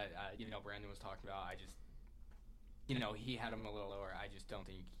reasons that Brandon was talking about. I just, he had him a little lower. I just don't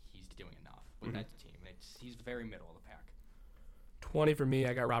think he's doing enough with that team. He's very middle of the pack. 20 for me.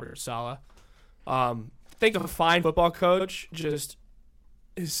 I got Robert Saleh. Think of a fine football coach. Just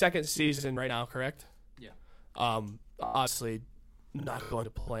his second season right now, correct? Yeah. Obviously, not going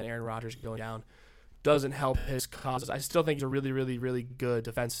to play. Aaron Rodgers going down doesn't help his causes. I still think he's a really, really, really good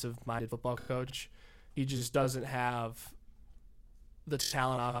defensive-minded football coach. He just doesn't have the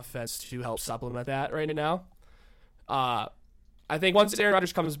talent on offense to help supplement that right now. I think once Aaron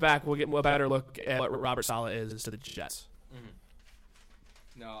Rodgers comes back, we'll get a better look at what Robert Saleh is to the Jets. Mm-hmm.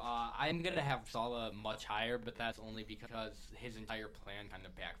 No, I'm going to have Saleh much higher, but that's only because his entire plan kind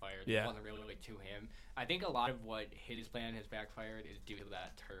of backfired. Yeah. It wasn't really to him. I think a lot of what his plan has backfired is due to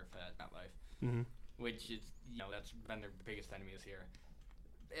that turf at MetLife, which is, that's been their biggest enemy this year.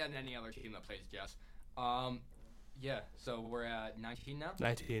 And any other team that plays Jets. Yeah, so we're at 19 now?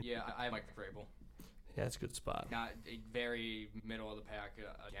 19. Yeah, I have Mike Vrabel. Yeah, that's a good spot. Not a very middle of the pack.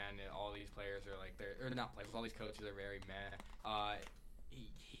 Again, all these players are like not players. All these coaches are very meh.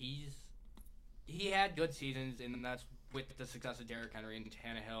 He had good seasons, and that's with the success of Derrick Henry and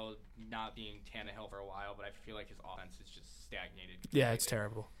Tannehill not being Tannehill for a while. But I feel like his offense is just stagnated. Yeah, it's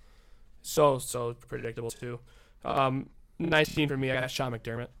terrible. So predictable too. 19 for me. I got Sean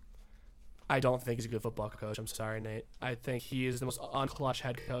McDermott. I don't think he's a good football coach. I'm sorry, Nate. I think he is the most unclutch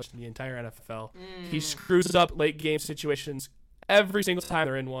head coach in the entire NFL. He screws up late game situations every single time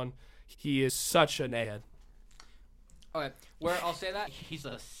they're in one. He is such an A-head. Okay, where I'll say that he's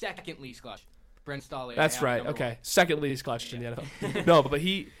the second least clutch. Brent Staley. That's right. Okay, second least clutch in the NFL. No, but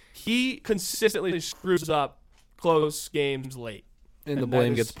he consistently screws up close games late. And the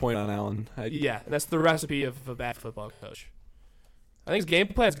blame gets pointed on Allen. Yeah, and that's the recipe of a bad football coach. I think his game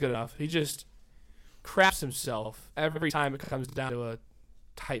plan's good enough. He just craps himself every time it comes down to a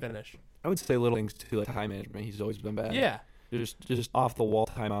tight finish. I would say little things too, like time management. He's always been bad. Yeah. Just off the wall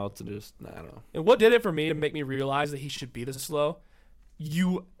timeouts and I don't know. And what did it for me to make me realize that he should be this slow?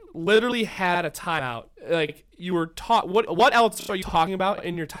 You literally had a timeout. Like you were taught. What else are you talking about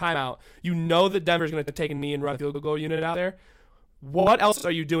in your timeout? You know that Denver's going to take a knee and run a field goal unit out there. What else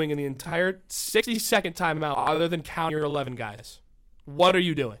are you doing in the entire 60-second timeout other than count your 11 guys? What are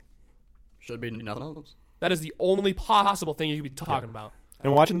you doing? Should be nothing else. That is the only possible thing you could be talking about.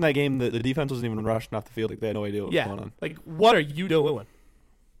 And watching that game, the defense wasn't even rushing off the field. Like they had no idea what was going on. Like, what are you doing?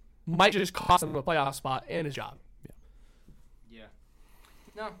 Might just cost him a playoff spot and his job. Yeah.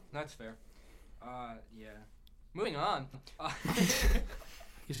 No, that's fair. Yeah. Moving on.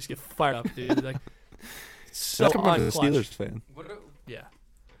 You just get fired up, dude. Like, so That's coming from a unclutch. Steelers fan. Yeah.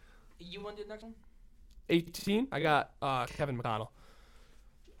 You want to do the next one? 18. I got Kevin McConnell.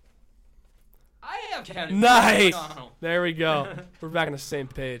 I have Kevin. Nice. McConnell. There we go. We're back on the same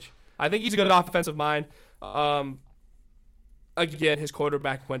page. I think he's a good offensive mind. Again, his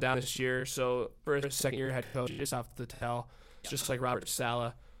quarterback went down this year, so for his second-year head coach, it's off the tell, just like Robert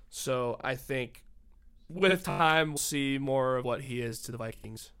Saleh. So I think with time, we'll see more of what he is to the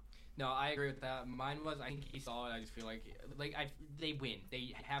Vikings. No, I agree with that. Mine was, I think he's solid. I just feel like they win.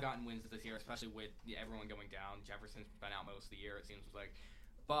 They have gotten wins this year, especially with everyone going down. Jefferson's been out most of the year, it seems like.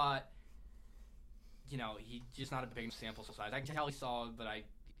 But, he's just not a big sample size. I can tell he's solid, but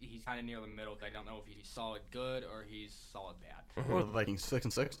he's kind of near the middle. I don't know if he's solid good or he's solid bad. What are the Vikings,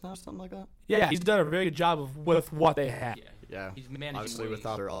 6-6 now, something like that? Yeah, he's done a very good job with what they have. Yeah. He's managing Obviously, wins.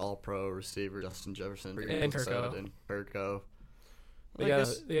 without our all-pro receiver, Justin Jefferson. And Kirko. And Kirko. They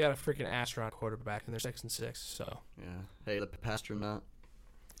got a freaking astronaut quarterback, and they're 6-6. So Yeah. Hey, the pastor not.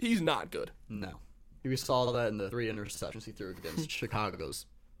 he's not good. No. We saw that in the 3 interceptions he threw against Chicago's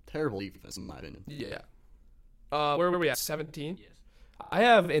terrible defense, in my opinion. Yeah. Where were we at? 17. Yes. I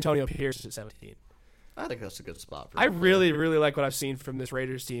have Antonio Pierce at 17. I think that's a good spot for I him. really, really like what I've seen from this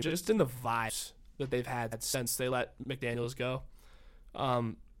Raiders team, just in the vibes that they've had since they let McDaniels go.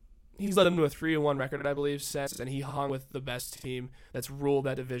 He's led them to a 3-1 record, I believe, since, and he hung with the best team that's ruled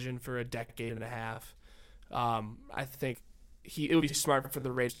that division for a decade and a half. I think it would be smart for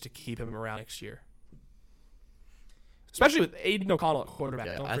the Raiders to keep him around next year, especially with Aiden O'Connell at quarterback.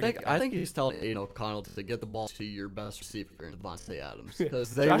 Yeah, Don't I forget think that. I think he's telling Aiden O'Connell to get the ball to your best receiver, Devontae Adams.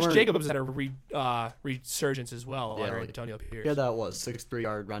 Because Josh Jacobs had a resurgence as well Yeah, under like- Antonio Pierce. Yeah, that was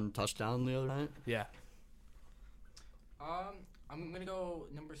 63-yard run touchdown the other night. Yeah. I'm going to go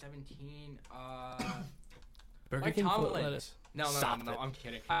number 17. Burger Mike King foot Tomlin. lettuce. No, Stop it. I'm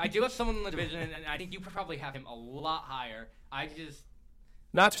kidding. I do have someone in the division, and I think you probably have him a lot higher.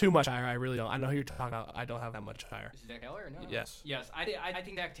 Not too much higher. I really don't. I know who you're talking about. I don't have that much higher. Is it Zach Taylor or no? Yes. Yes, I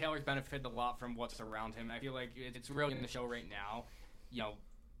think Zach Taylor's benefited a lot from what's around him. I feel like it's really in the show right now,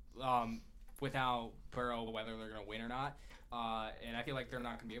 without Burrow, whether they're going to win or not. And I feel like they're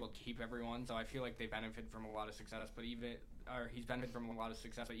not going to be able to keep everyone, so I feel like they benefit from a lot of success. But he's benefited from a lot of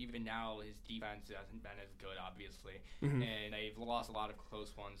success, but even now his defense hasn't been as good, obviously. Mm-hmm. And they've lost a lot of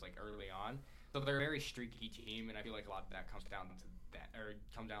close ones early on. So they're a very streaky team, and I feel like a lot of that comes down to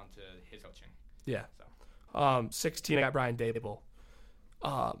his coaching. Yeah. So 16, I got Brian Dable.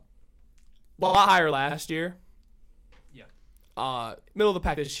 A lot higher last year. yeah. Middle of the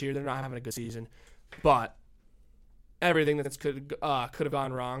pack this year. They're not having a good season, but everything that could have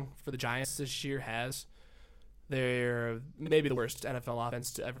gone wrong for the Giants this year has. They're maybe the worst NFL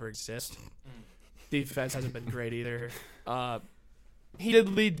offense to ever exist. Defense hasn't been great either. He did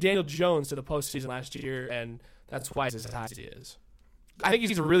lead Daniel Jones to the postseason last year, and that's why he's as high as he is. I think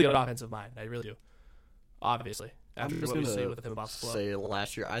he's a really good offensive mind. I really do. Obviously, after I'm just what we gonna see with him in Buffalo. say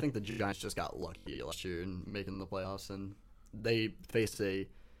last year, I think the Giants just got lucky last year in making the playoffs, and they faced a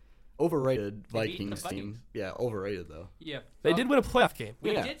overrated They beat the Vikings team. Vikings. Yeah, overrated though. Yeah. They did win a playoff game.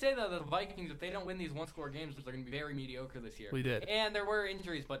 We Yeah. did say that the Vikings, if they don't win these one-score games, they're going to be very mediocre this year. We did. And there were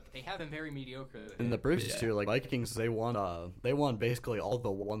injuries, but they have been very mediocre. In the previous year, Vikings, they won basically all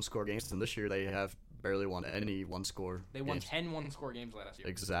the one-score games, and this year they have barely won any one-score. They won games. 10 one-score games last year.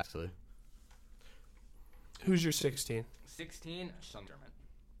 Exactly. Who's your 16? 16, Sunderman.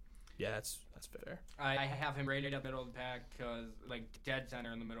 Yeah, that's fair. I have him rated up middle of the pack because, dead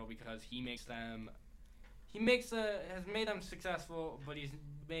center in the middle because has made them successful, but he's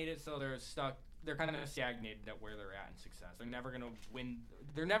made it so they're stuck. They're kind of stagnated at where they're at in success. They're never going to win.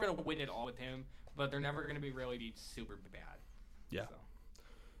 They're never going to win it all with him, but they're never going to be super bad. Yeah.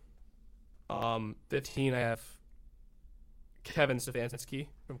 So. 15, I have Kevin Stefanski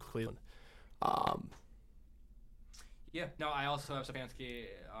from Cleveland. Yeah. No, I also have Stefanski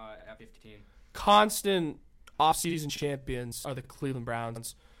at 15. Constant offseason champions are the Cleveland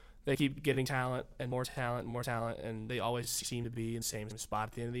Browns. They keep getting talent and more talent and more talent, and they always seem to be in the same spot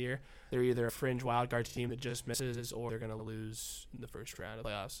at the end of the year. They're either a fringe wildcard team that just misses, or they're going to lose in the first round of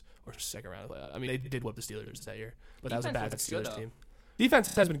playoffs or second round of playoffs. I mean, they did whip the Steelers that year, but that was a bad Defense was good, Steelers though. team.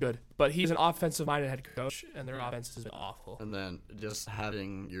 Defense has been good, but he's an offensive-minded head coach, and their offense has been awful. And then just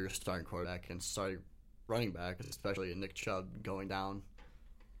having your starting quarterback and starting running back, especially Nick Chubb, going down,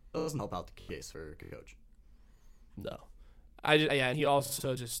 doesn't help out the case for a coach. No. And he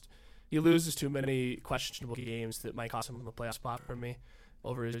also he loses too many questionable games that might cost him a playoff spot for me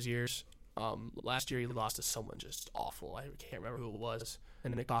over his years. Last year he lost to someone just awful. I can't remember who it was,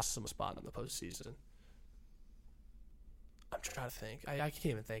 and it cost him a spot in the postseason. I'm trying to think. I can't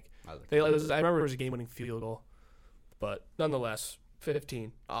even think. I remember it was a game-winning field goal, but nonetheless,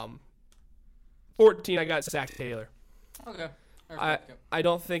 15. 14, I got Zach Taylor. Okay. I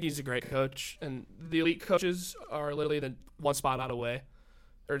don't think he's a great coach, and the elite coaches are literally the one spot out away,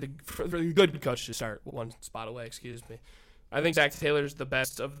 or the good coaches start one spot away. Excuse me. I think Zach Taylor's the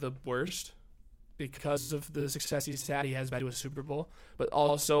best of the worst because of the success he's had. He has been to a Super Bowl, but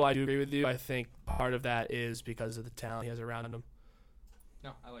also I do agree with you. I think part of that is because of the talent he has around him.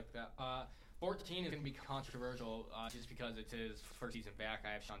 No, I like that. 14 is going to be controversial just because it's his first season back.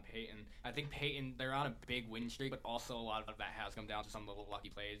 I have Sean Payton. I think Payton, they're on a big win streak, but also a lot of that has come down to some of the lucky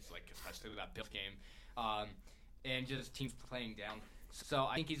plays, like especially that Bills game, and just teams playing down. So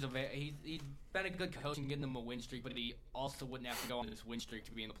I think he's been a good coach and getting them a win streak, but he also wouldn't have to go on this win streak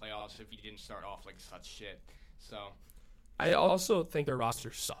to be in the playoffs if he didn't start off like such shit. So I also think their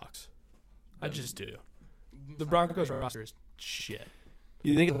roster sucks. I just do. The Broncos roster is shit.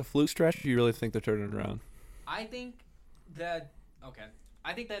 You think it's a fluke stretch, or you really think they're turning it around? I think that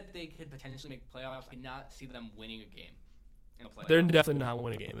they could potentially make playoffs. I cannot see them winning a game in the playoffs. They're definitely not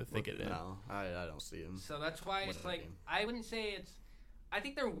winning a game if they get in. No, I don't see them. So that's why it's like I wouldn't say it's. I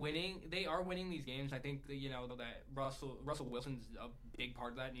think they're winning. They are winning these games. I think that, that Russell Wilson's a big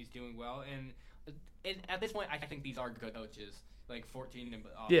part of that, and he's doing well. And at this point, I think these are good coaches, like 14 and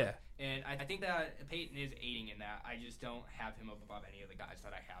yeah. And I think that Peyton is aiding in that. I just don't have him above any of the guys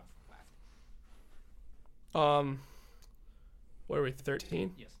that I have left. What are we?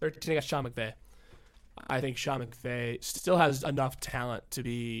 13. Yes. 13. I got Sean McVay. I think Sean McVay still has enough talent to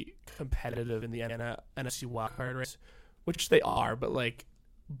be competitive in the NFC wildcard race, which they are, but like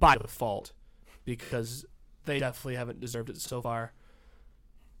by default, because they definitely haven't deserved it so far.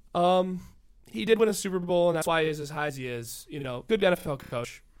 He did win a Super Bowl, and that's why he's as high as he is. Good NFL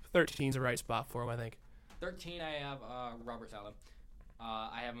coach. 13's the right spot for him, I think. 13, I have Robert Saleh.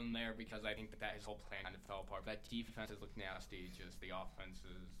 I have him there because I think that his whole plan kind of fell apart. That defense has looked nasty. Just the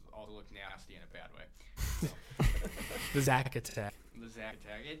offenses also look nasty in a bad way. The Zach attack. The Zach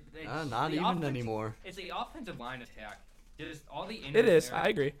attack. Not even anymore. It's the offensive line attack. Just all the injuries. It is. There, I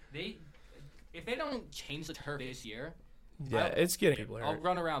agree. If they don't change the turf this year, yeah, it's getting people hurt. I'll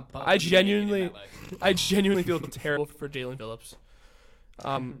run around. I genuinely feel terrible for Jalen Phillips.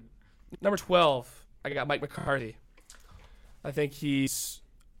 Number 12, I got Mike McCarthy. I think he's.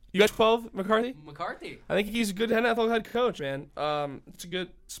 You got 12, McCarthy? McCarthy. I think he's a good NFL head coach, man. It's a good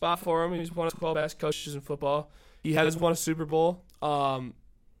spot for him. He's one of the 12 best coaches in football. He has won a Super Bowl, and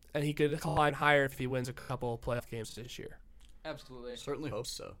he could climb higher if he wins a couple playoff games this year. Absolutely. Certainly hope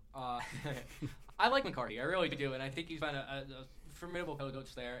so. I like McCarthy. I really do, and I think he's been a formidable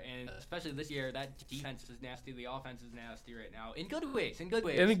coach there, and especially this year, that defense is nasty. The offense is nasty right now. In good ways. And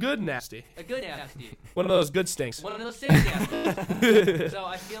a good nasty. A good nasty. One of those good stinks. One of those stinks nasty. So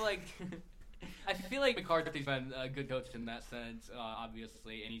I feel like McCarthy's been a good coach in that sense,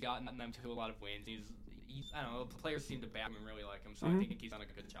 obviously, and he's gotten them to a lot of wins. I don't know, the players seem to back him and really like him, so I think he's done a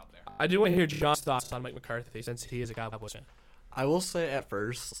good job there. I do want to hear John's thoughts on Mike McCarthy, since he is a Cowboys fan. I will say at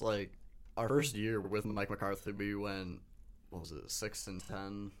first, our first year with Mike McCarthy, we went,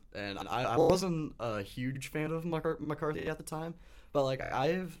 6-10, and I wasn't a huge fan of McCarthy at the time, but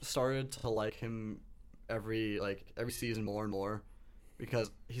I've started to like him every season more and more,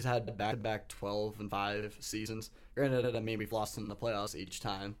 because he's had back-to-back 12-5 seasons. Granted, it maybe lost in the playoffs each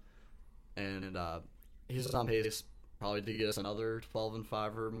time, and he's on pace probably to get us another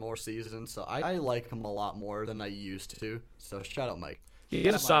 12-5 or more seasons. So I like him a lot more than I used to. So shout out Mike. He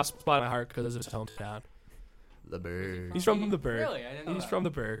has a soft spot in my heart because of his hometown. The Berg. He's from the Berg. Really? I didn't know He's that. from the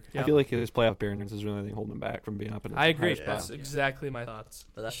Berg. I feel like his playoff appearance is really anything holding him back from being up in. I agree. higher That's spot. exactly my thoughts.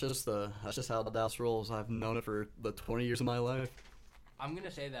 But that's just how the Dallas rolls. I've known it for the 20 years of my life. I'm going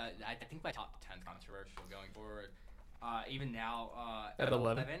to say that I think my top 10 controversial going forward. Even now, At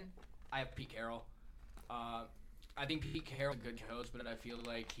 11? I have Pete Carroll. I think Pete Carroll's a good coach, but I feel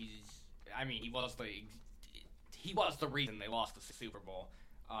like he was the reason they lost the Super Bowl.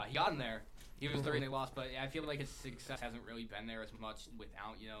 He got him there. He was the reason they lost, but I feel like his success hasn't really been there as much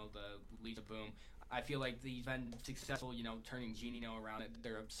without, the Legion Boom. I feel like he's been successful, turning Geno around.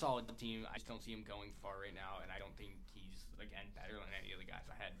 They're a solid team. I just don't see him going far right now, and I don't think he's, again, better than any of the guys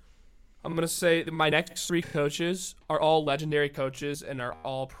ahead. I'm going to say that my next three coaches are all legendary coaches and are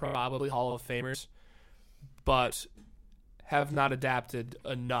all probably Hall of Famers, but have not adapted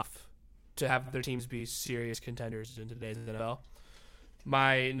enough to have their teams be serious contenders in today's NFL.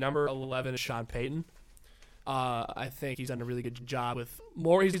 My number 11 is Sean Payton. I think he's done a really good job with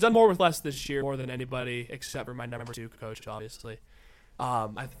more. He's done more with less this year, more than anybody except for my number 2 coach, obviously.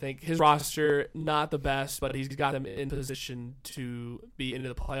 I think his roster, not the best, but he's got them in position to be into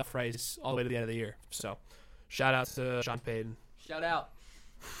the playoff race all the way to the end of the year. So, shout out to Sean Payton. Shout out.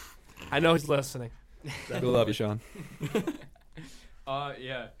 I know he's listening. We love you, Sean.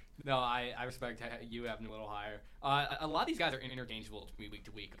 Yeah. No, I respect you having a little higher. A lot of these guys are interchangeable to me week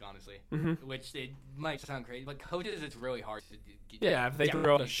to week, honestly. Mm-hmm. Which it might sound crazy, but coaches, it's really hard to Yeah, if they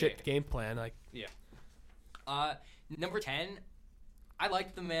throw out a shit game plan, yeah. Number 10, I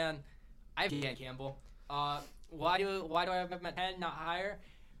like the man. I have Dan Campbell. Why do I have him at 10, not higher?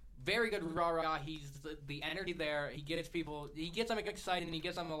 Very good rah-rah. He's the energy there. He gets them excited, and he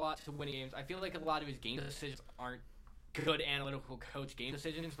gets them a lot to win games. I feel like a lot of his game decisions aren't good analytical coach game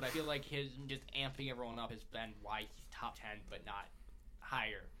decisions, but I feel like his just amping everyone up has been why he's top 10, but not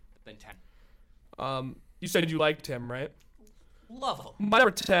higher than 10. You said you liked him, right? Love him. My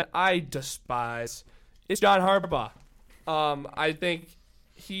number 10, I despise. It's John Harbaugh. I think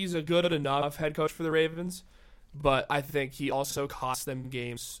he's a good enough head coach for the Ravens, but I think he also costs them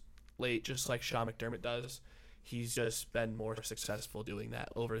games late, just like Sean McDermott does. He's just been more successful doing that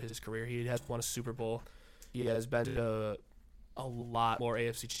over his career. He has won a Super Bowl. He has been to a lot more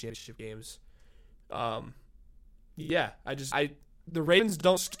AFC Championship games. The Ravens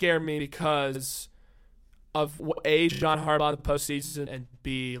don't scare me because of A, John Harbaugh in the postseason, and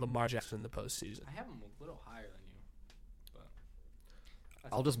B, Lamar Jackson in the postseason. I have him a little higher than you.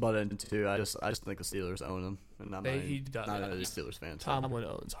 But I'll just butt in too. I just think the Steelers own him, and He does. not a Steelers fan. Tomlin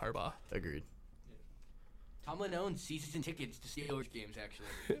owns Harbaugh. Agreed. Tomlin owns season tickets to Steelers games, actually.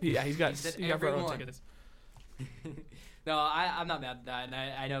 Yeah, he's got He said front row everyone. tickets. No, I'm not mad at that, and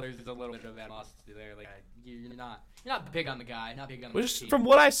I know there's a little bit of animosity there. Like you're not big on the guy, not big on the team. From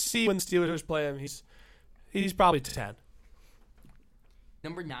what I see when the Steelers play him, he's probably 10.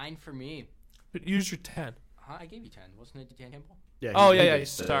 Number 9 for me. But use your 10. Huh? I gave you 10, wasn't it, Dan Campbell? Yeah. Yeah.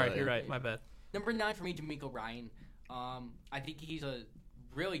 Sorry, you're right. My bad. Number 9 for me, D'Amico Ryan. I think he's a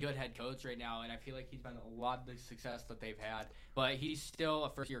really good head coach right now, and I feel like he's been a lot of the success that they've had. But he's still a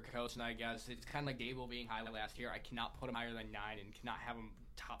first-year coach, and I guess it's kind of like Dable being high last year. I cannot put him higher than 9 and cannot have him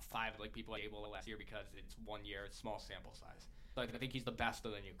top 5 like people like Dable last year because it's 1 year, it's small sample size. So I think he's the best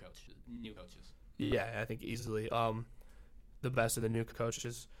of the new coaches. Yeah, I think easily the best of the new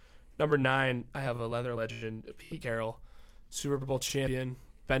coaches. Number 9, I have a leather legend, Pete Carroll, Super Bowl champion,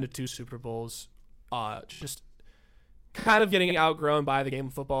 been to 2 Super Bowls. Just kind of getting outgrown by the game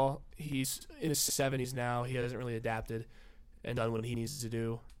of football. He's in his 70s now. He hasn't really adapted and done what he needs to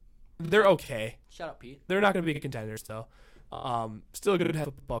do. They're okay. Shout out, Pete. They're not going to be contenders, though. Still a good head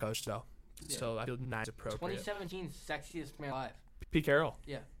football coach, though. Yeah. So I feel 9's appropriate. 2017 sexiest man alive. Pete Carroll.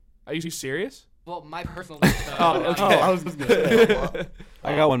 Yeah. Are you serious? Well, my personal. Okay. I was just gonna say.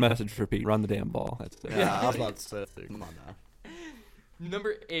 I got one message for Pete. Run the damn ball. That's it. Yeah, I was about to say. Come on now.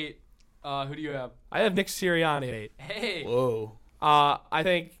 Number 8. Who do you have? I have Nick Sirianni at 8. Hey. Whoa. I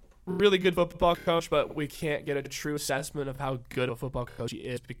think really good football coach, but we can't get a true assessment of how good a football coach he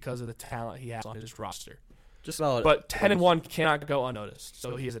is because of the talent he has on his roster. Just about. But 10-1 cannot go unnoticed,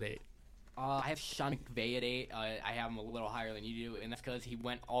 so he is at 8. I have Sean McVay at 8. I have him a little higher than you do, and that's because he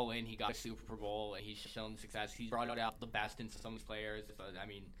went all in. He got a Super Bowl, and he's shown success. He's brought out the best in some of his players. I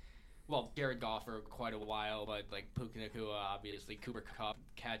mean, well, Jared Goff for quite a while, but like Puka Nacua, obviously, Cooper Kupp,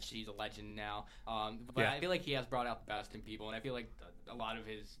 catch, he's a legend now. But Yeah. I feel like he has brought out the best in people, and I feel like a lot of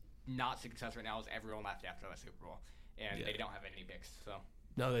his not success right now is everyone left after that Super Bowl, and they don't have any picks. So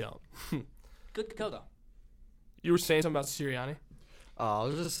No, they don't. good go though. You were saying something about Sirianni? I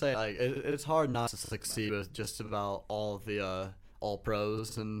was just saying, like, it's hard not to succeed with just about all of the all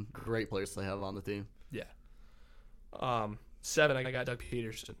pros and great players they have on the team. Yeah. 7, I got Doug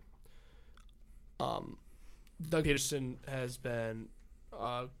Peterson. Doug Peterson has been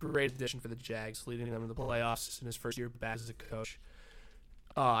a great addition for the Jags, leading them to the playoffs in his first year back as a coach.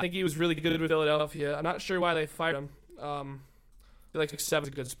 I think he was really good with Philadelphia. I'm not sure why they fired him. I feel like 7 is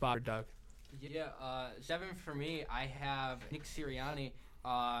a good spot for Doug. Yeah, 7 for me. I have Nick Sirianni.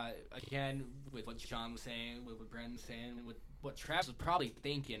 Again, with what Sean was saying, with what Brendan was saying, with what Travis was probably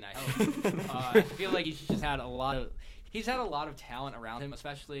thinking. I hope. I feel like he's had a lot of talent around him,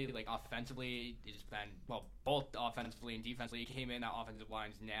 especially like offensively. He's been both offensively and defensively. He came in, that offensive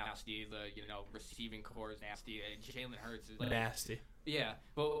line's nasty. The receiving core is nasty. Jalen Hurts is Nasty. Yeah,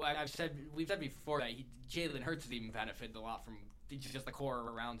 but we've said before that Jalen Hurts has even benefited a lot from just the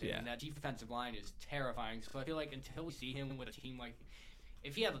core around him, and that defensive line is terrifying. So I feel like until we see him with a team like,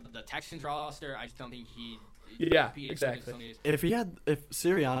 if he had the Texans roster, I just don't think he. Yeah, exactly. If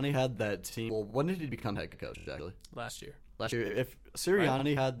Sirianni had that team, well, when did he become head coach actually? Last year. Last year. If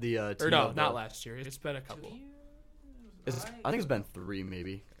Sirianni had the team, Or no, not last year. It's been a couple. I think it's been 3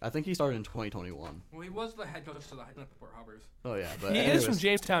 maybe. I think he started in 2021. Well, he was the head coach of the Port Hubbers. Oh yeah, but He anyways, is from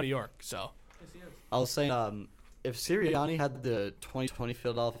Jamestown, New York, so. Yes, he is. I was saying, if Sirianni had the 2020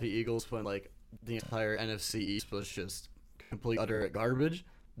 Philadelphia Eagles when like the entire NFC East was just complete utter garbage,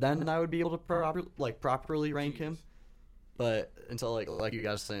 then I would be able to properly rank him. But until like you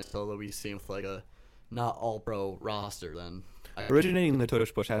guys saying, until we see him with like a not all pro roster, then Originating the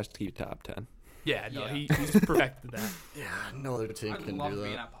Tush Push has to keep top 10. Yeah, no, Yeah. He's perfected that. yeah, no other team I'd can love do to be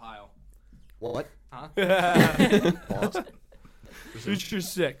in that. that pile. What? Huh? Pause. Who's your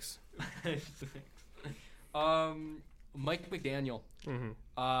 6? Mike McDaniel. Mm-hmm.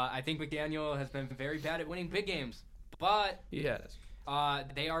 I think McDaniel has been very bad at winning big games, but He has.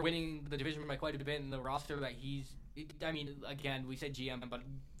 they are winning the division by quite a bit in the roster that he's. I mean, again, we say GM, but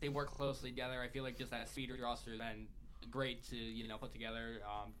they work closely together. I feel like just that speeder roster has been great to put together.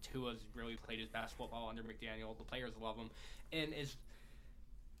 Tua's really played his best football under McDaniel. The players love him, and is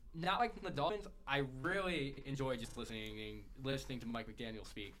not like the Dolphins. I really enjoy just listening to Mike McDaniel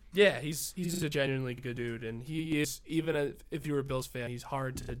speak. Yeah, he's a genuinely good dude, and he is, even if you're a Bills fan, he's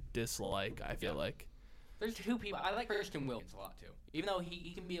hard to dislike, I feel like. There's 2 people. I like Christian Wilkins a lot, too. Even though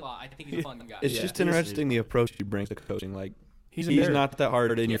he can be a lot, I think he's a fun guy. It's just interesting the approach he brings to coaching. Like he's not that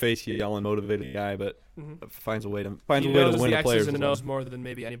hard in your face, yelling, motivated guy, but finds a way to win the the X's players. and knows more than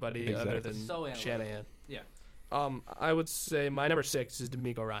maybe anybody other Exactly. than Shanahan. Yeah. I would say my number 6 is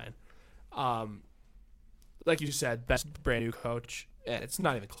D'Amico Ryan. Like you said, best brand new coach, and it's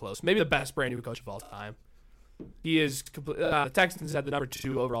not even close. Maybe the best brand new coach of all time. He is. The Texans had the number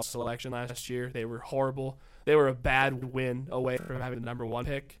 2 overall selection last year. They were horrible. They were a bad win away from having the number 1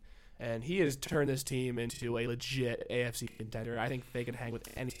 pick, and he has turned this team into a legit AFC contender. I think they can hang with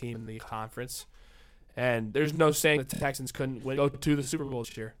any team in the conference, and there's no saying the Texans couldn't go to the Super Bowl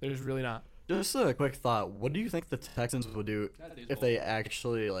this year. There's really not. Just a quick thought. What do you think the Texans would do if they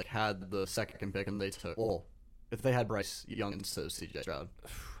actually had the second pick and they took? Well, if they had Bryce Young instead of C.J. Stroud.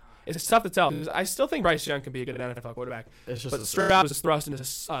 It's tough to tell. I still think Bryce Young can be a good NFL quarterback, It's just but Stroud was thrust into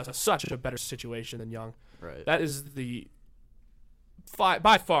such a better situation than Young. right. That is the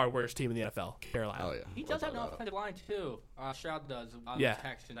by far worst team in the NFL, Carolina. Oh yeah. He does have an offensive line, too. Stroud does. Yeah, the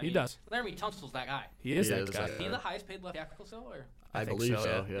Texans. he does. Laremy Tunsil's that guy. He is He that is guy. that Is he the highest paid left tackle still? Or? I think believe so,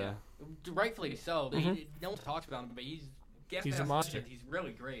 so. yeah. Yeah. Rightfully so. No one talks about him, but he's a monster. He's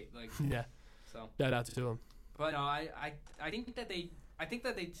really great. Like Yeah, so. shout out to him. But no, I think that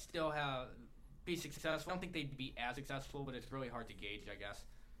they'd still be successful. I don't think they'd be as successful, but it's really hard to gauge, I guess.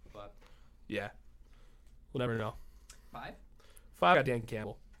 But Yeah, we'll never know. 5? 5 got Dan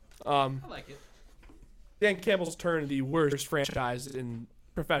Campbell. I like it. Dan Campbell's turned the worst franchise in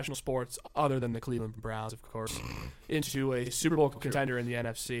professional sports, other than the Cleveland Browns, of course, into a Super Bowl contender in the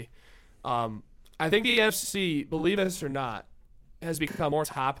NFC. I think the NFC, believe this or not, has become more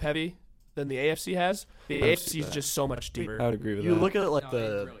top-heavy than the AFC has. The AFC is just so much deeper. I would agree with You that. look at it like No, it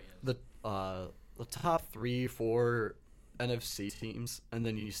really is. the top 3-4 NFC teams, and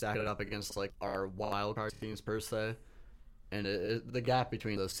then you stack it up against our wild card teams per se, and the gap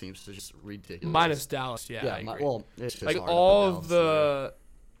between those teams is just ridiculous. Minus Dallas, yeah. I agree. well, it's just like hard to all put of Dallas the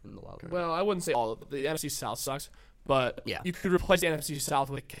in the wild card. well, I wouldn't say all of the NFC South sucks, but Yeah. you could replace the NFC South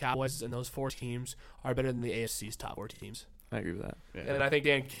with the Cowboys, and those 4 teams are better than the AFC's top 4 teams. I agree with that. Yeah, And I think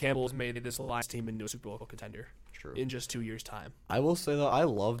Dan Campbell has made this Lions team into a Super Bowl contender true. in just 2 years' time. I will say though, I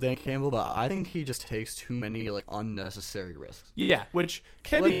love Dan Campbell, but I think he just takes too many unnecessary risks. Yeah, which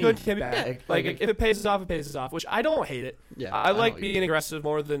can be good, can be bad. Like if it pays us off, it pays us off, which I don't hate it. Yeah, I like don't being either. aggressive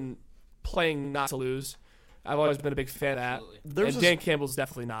more than playing not to lose. I've always been a big fan of that. Absolutely. There's And this- Dan Campbell's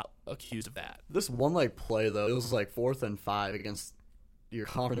definitely not accused of that. This one play though, it was 4th and 5 against your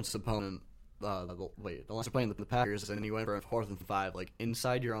conference opponent. The Lions are playing the Packers, and he went for a 4th and 5,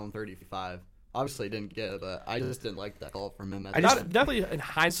 inside your own 35. Obviously, didn't get it, but I just didn't like that call from him. Definitely in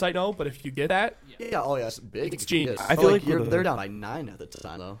hindsight, no, but if you get that, It's big. It's genius. Yes. I feel like they're down by 9 at the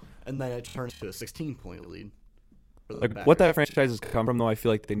time though, and then it turns to a 16-point lead. For the Like Packers. what that franchise has come from, though, I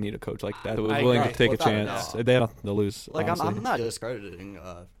feel like they need a coach like that who was I willing to agree. take a Without a chance. doubt. They have nothing to lose. I'm honestly. not discrediting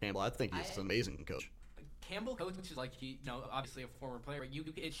Campbell. I think he's an amazing coach. Campbell coaches he, obviously a former player.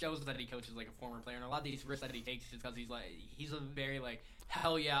 But it shows that he coaches like a former player, and a lot of these risks that he takes is because he's a very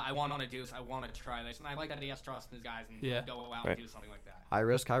hell yeah, I want to do this, I want to try this, and I like that he has trust in his guys and go out and do something like that. High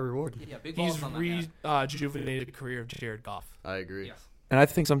risk, high reward. Yeah, big he's balls on that guy. rejuvenated the career of Jared Goff. I agree. Yes. And I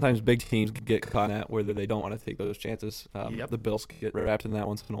think sometimes big teams get caught in that where they don't want to take those chances. Yep. The Bills get wrapped in that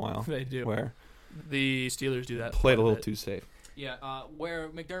once in a while. They do. Where The Steelers do that. played a quite little bit. too safe. Yeah, where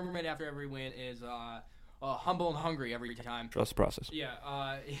McDermott after every win is humble and hungry every time. Trust the process.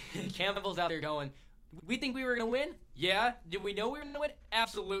 Yeah, Campbell's out there going, we think we were going to win? Yeah. Did we know we were going to win?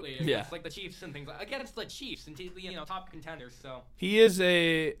 Absolutely. Yeah. It's like the Chiefs and things against the Chiefs and top contenders. So He is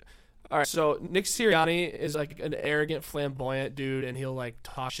a. All right, so Nick Sirianni is an arrogant, flamboyant dude, and he'll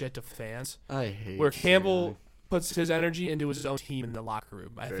talk shit to fans. I hate Where Campbell puts his energy into his own team in the locker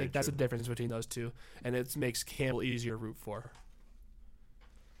room. I Very think that's true. the difference between those two, and it makes Campbell easier to root for.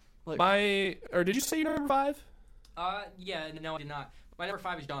 Did you say your number 5? yeah, no, I did not. My number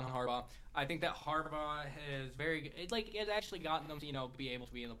 5 is John Harbaugh. I think that Harbaugh is very good. It's actually gotten them to, be able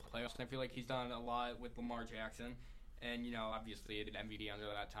to be in the playoffs. And I feel like he's done a lot with Lamar Jackson. And, obviously it did MVP under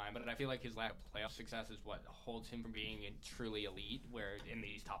that time. But I feel like his lack of playoff success is what holds him from being truly elite, where in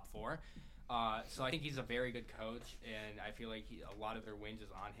these top four. So I think he's a very good coach, and I feel like a lot of their wins is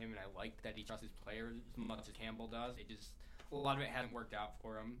on him. And I like that he trusts his players as much as Campbell does. A lot of it hasn't worked out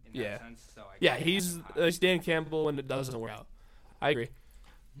for him in that sense. So he's Dan Campbell when it doesn't work out. I agree.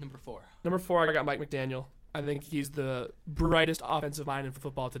 Number 4, I got Mike McDaniel. I think he's the brightest offensive mind in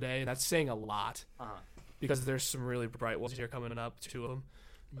football today, and that's saying a lot because there's some really bright ones here coming up, 2 of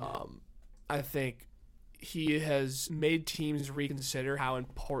them. I think he has made teams reconsider how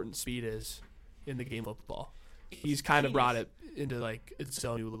important speed is in the game of football. He's kind of brought it into its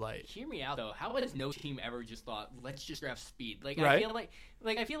own new light. Hear me out though. How has no team ever just thought, let's just draft speed? Right?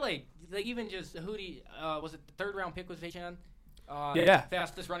 I feel like even just was it the 3rd round pick was Vachan?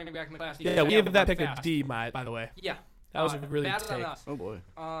 Fastest running back in the class. We gave that pick a D, by the way. Yeah. That was a really good take. Oh, boy.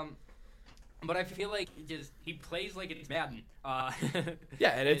 But I feel like he plays like it's Madden. And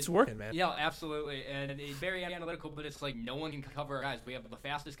it's working, man. Yeah, absolutely. And it's very analytical, but it's like no one can cover our guys. We have the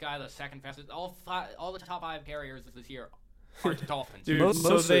fastest guy, the second fastest. All the top 5 carriers this year are the Dolphins. Dude, Most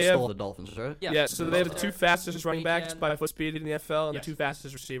so they have the Dolphins, right? Yeah, so they have the 2 fastest running backs by foot speed in the NFL and the 2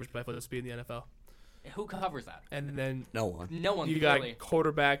 fastest receivers by foot speed in the NFL. Who covers that? And then no one. You got a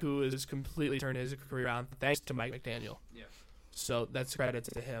quarterback who has completely turned his career around thanks to Mike McDaniel. Yeah. So that's credit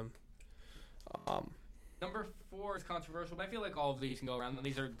to him. Number 4 is controversial, but I feel like all of these can go around.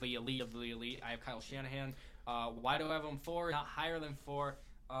 These are the elite of the elite. I have Kyle Shanahan. Why do I have him 4? Not higher than 4.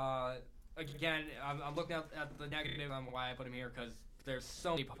 Again, I'm looking at the negative on why I put him here because there's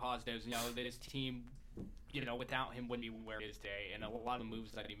so many positives. That his team, without him wouldn't be where he is today. And a lot of the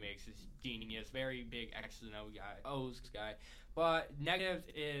moves that he makes is genius. Very big X's and O's guy. But negative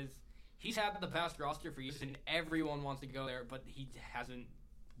is he's had the best roster for years, and everyone wants to go there, but he hasn't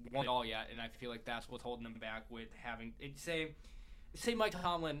won it all yet. And I feel like that's what's holding him back with having it. Say Mike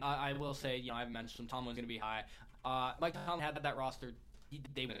Tomlin. I will say, I've mentioned Tomlin's going to be high. Mike Tomlin had that roster.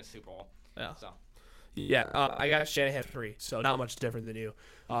 They win a Super Bowl. Yeah. So. Yeah, I got Shanahan 3, so not much different than you.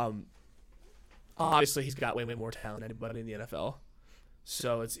 Obviously, he's got way more talent than anybody in the NFL.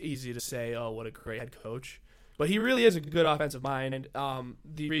 So it's easy to say, oh, what a great head coach. But he really is a good offensive mind. And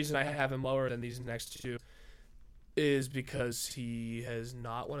the reason I have him lower than these next 2 is because he has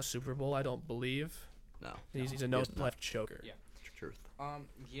not won a Super Bowl, I don't believe. No. He's a no-left choker. Yeah. Truth. I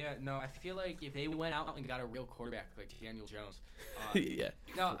feel like if they went out and got a real quarterback like Daniel Jones. Yeah.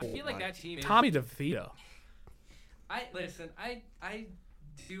 No, I feel like that team is... Tommy DeVito. I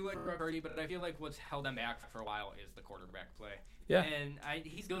do like Brock Purdy, but I feel like what's held them back for a while is the quarterback play. Yeah. And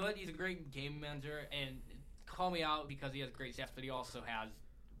he's good. He's a great game manager. And call me out because he has great stats, but he also has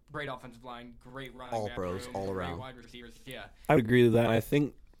great offensive line, great running all back pros, room, all great around. wide receivers. Yeah. I would agree with that. I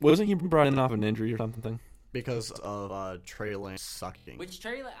think wasn't he brought in off an injury or something? Because of Trey Lance sucking. Which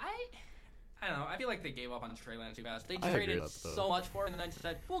Trey Lance, I don't know. I feel like they gave up on Trey Lance too fast. They I traded agree with that, so much for him and then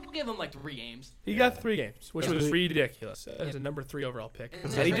said, we'll give him 3 games. He got 3 games, which was ridiculous as a number 3 overall pick.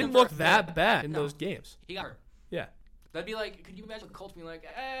 And And he didn't look that bad in those games. He got hurt. Yeah. That'd be like, could you imagine the Colts being like,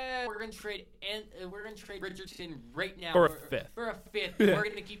 we're gonna trade Richardson right now For a fifth. For a fifth. Yeah. We're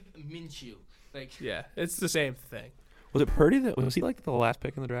gonna keep Minshew. Yeah, it's the same thing. Was it Purdy was he the last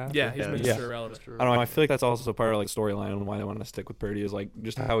pick in the draft? Yeah, he's Yeah, been yeah. irrelevant. I don't know. I feel like that's also part of storyline and why they wanted to stick with Purdy is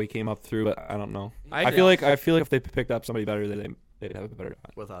just how he came up through. But I don't know. I I feel like if they picked up somebody better, they'd have a better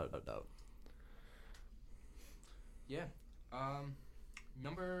shot. Without a doubt. Yeah. Are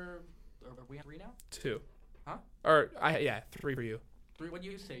we at 3 now? 2. Huh? 3 for you. 3. What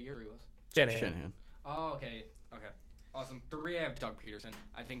did you say your 3 was? Shanahan. Oh, okay. Awesome. 3, I have Doug Peterson.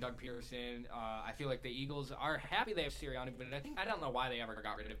 I think Doug Peterson, I feel like the Eagles are happy they have Sirianni, but I don't know why they ever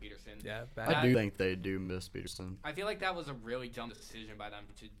got rid of Peterson. Yeah, I do think they do miss Peterson. I feel like that was a really dumb decision by them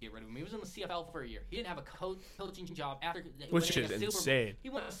to get rid of him. He was in the CFL for a year. He didn't have a coaching job after Which winning is a Super insane. Bowl. He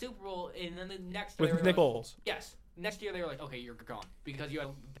won a Super Bowl, and then the next year With Nick Foles. Yes. Next year they were like, okay, you're gone because you had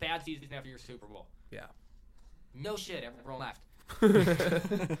a bad season after your Super Bowl. Yeah. No shit, everyone left.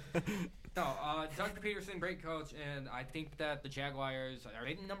 No, Doug Peterson, great coach, and I think that the Jaguars are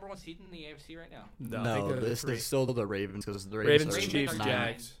they the number 1 seed in the AFC right now? No, they're still the Ravens because the Ravens, are Chiefs, 9.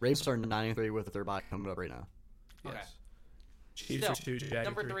 Jags. Ravens are 9-3 with their bye coming up right now. Okay. Yes. Chiefs are 2, Jags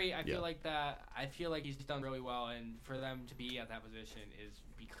number 3. 3, I feel like he's done really well, and for them to be at that position is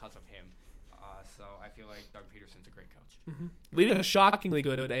because of him. So I feel like Doug Peterson's a great coach. Mm-hmm. Leading a shockingly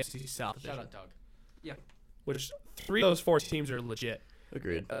good AFC South division. Shout out Doug. Yeah. Which 3 of those 4 teams are legit.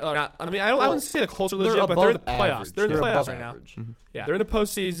 Agreed. I wouldn't say the Colts are legit, but they're in the playoffs. They're in the playoffs right now. Mm-hmm. Yeah, they're in the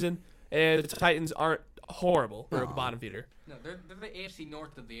postseason, and the Titans aren't horrible or a bottom feeder. No, they're the AFC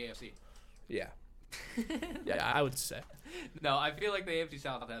North of the AFC. Yeah. Yeah, I would say. No, I feel like the AFC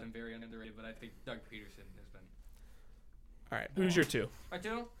South has been very underrated, but I think Doug Peterson has been. All right, who's your 2? My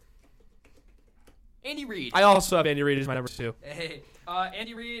 2? Andy Reid. I also have Andy Reid as my number 2. Hey,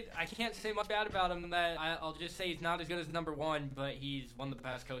 Andy Reid, I can't say much bad about him. I'll just say he's not as good as number 1, but he's one of the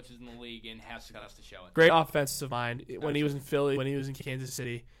best coaches in the league and has success to show it. Great offensive mind when he was in Philly, when he was in Kansas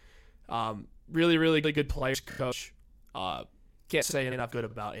City. Really, really good players coach. Can't say enough good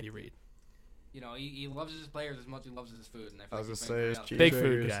about Andy Reid. You know, he loves his players as much as he loves his food. And I was going to say, it's big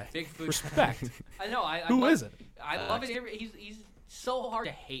food guy. Big food. Respect. I know. Who isn't? I love it. He's so hard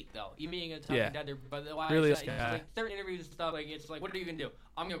to hate, though. Even being a tough contender. But really it's like certain interviews and stuff, like, it's like, what are you going to do?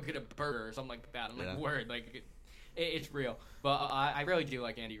 I'm going to get a burger or something like that. I'm like, word. Like, it's real. But I really do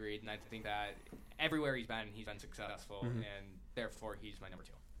like Andy Reid, and I think that everywhere he's been successful, and therefore he's my number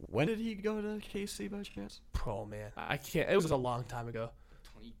 2. When did he go to KC by chance? Oh, man. I can't. It was a long time ago.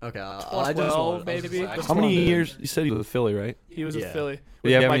 Okay, 12 maybe. How many years? You said he was with Philly, right? He was with Philly. Did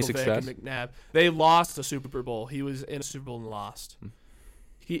he have any Michael success? Vick and McNabb. They lost the Super Bowl. He was in a Super Bowl and lost.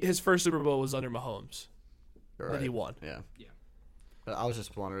 His first Super Bowl was under Mahomes. Right. That he won. Yeah. But I was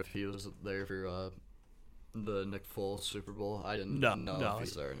just wondering if he was there for the Nick Foles Super Bowl. I didn't know if he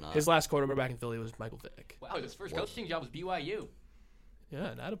was there or not. His last quarterback in Philly was Michael Vick. Wow, his first coaching job was BYU. Yeah,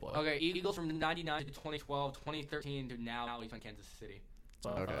 an attaboy. Okay, Eagles from 99 to 2012, 2013 to now he's on Kansas City.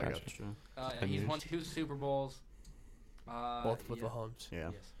 Okay, I got you. He's won 2 Super Bowls. Both with Mahomes.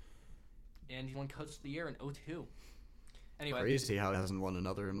 Yeah. Yes. And he won Coach of the Year in 2002. Anyway. Crazy how he hasn't won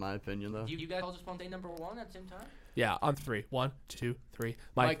another, in my opinion, though. You guys all just want to say number 1 at the same time? Yeah, on 3. 1, 2, 3.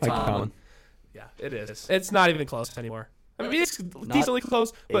 Mike Tomlin. Yeah, it is. It's not even close anymore. I mean, it's decently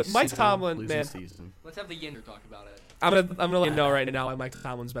close, but Mike Tomlin, man. Season. Let's have the Yinder talk about it. I'm gonna let you know right now why Mike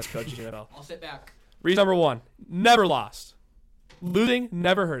Tomlin's best coach in the NFL. I'll sit back. Reason number 1: never lost. Losing,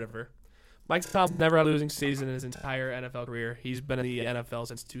 never heard of her. Mike Tomlin never had a losing season in his entire NFL career. He's been in the NFL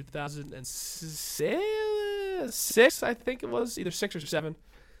since 2006, I think it was, either 6 or 7.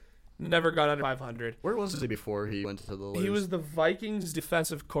 Never gone under 500. Where was he before he went to the Lakers? He was the Vikings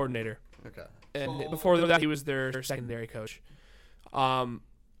defensive coordinator. Okay. And before that, he was their secondary coach. And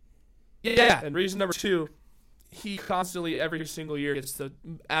reason number 2, he constantly, every single year, gets the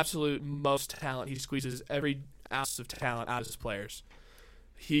absolute most talent. He squeezes every ounce of talent out of his players.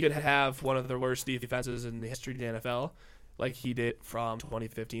 He could have one of the worst defenses in the history of the NFL, like he did from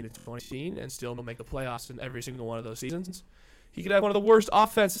 2015 to 2018, and still make the playoffs in every single one of those seasons. He could have one of the worst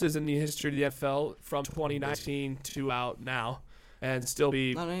offenses in the history of the NFL from 2019 to out now, and still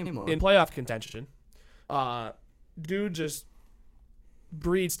be in playoff contention. Dude just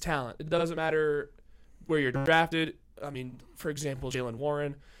breeds talent. It doesn't matter where you're drafted. I mean, for example, Jalen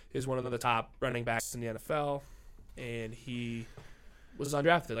Warren is one of the top running backs in the NFL, and he was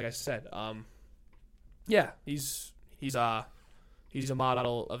undrafted, like I said. He's a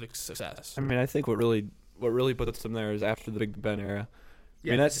model of success. I mean, I think what really puts him there is after the Big Ben era.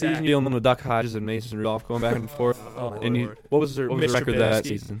 Yeah, I mean, that season dealing with Duck Hodges and Mason Rudolph going back and forth. What was their record that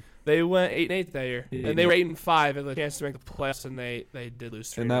season? They went 8-8 that year, and they were 8-5 and the chance to make the playoffs, and they did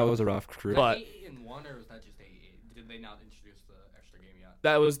lose 3. And that was a rough career. But 8-1, or was that just 8-8? Did they not introduce the extra game yet?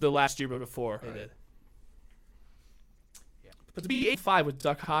 That was the last year before they did. Yeah. But to be 8-5 with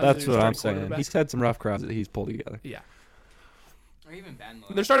Duck Hodges, that's what I'm saying. He's had some rough crowds that he's pulled together. Yeah. Or even Ben.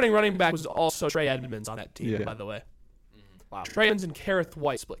 Their starting running back was also Trey Edmonds on that team, by the way. Wow. Trey Edmonds and Kareth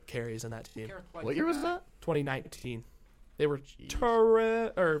White split carries in that team. What year was that? 2019. They were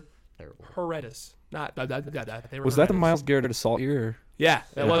horrendous. Not they were Was that the Myles Garrett assault year? Or? Yeah,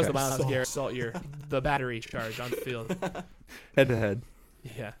 that was the Myles Garrett assault year. The battery charge on the field. Head to head.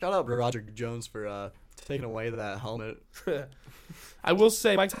 Yeah. Shout out to Roger Jones for taking away that helmet. I will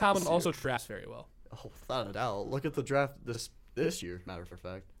say Mike Tomlin also drafts very well. Oh, without a doubt. Look at the draft this year, matter of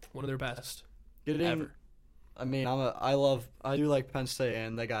fact. One of their best. Ever. I mean, I do like Penn State,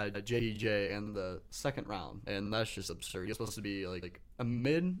 and they got a JDJ in the second round, and that's just absurd. You're supposed to be like a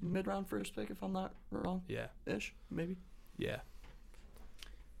mid-round first pick, if I'm not wrong. Yeah. Ish, maybe. Yeah.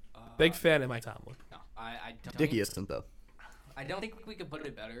 Big fan of Mike Tomlin. No, I don't. Dickie isn't, though. I don't think we could put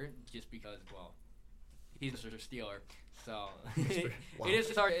it better, just because, well, he's a Steeler. So Wow. it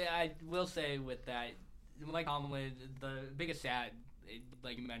is hard. I will say with that, Mike Tomlin, the biggest stat,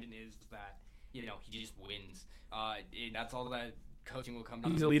 like you mentioned, is that he just wins. That's all that coaching will come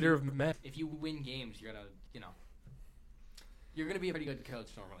down to. He's a leader of men. If you win games, you're gonna be a pretty good coach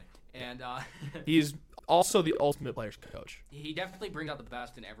normally. And he's also the ultimate player's coach. He definitely brings out the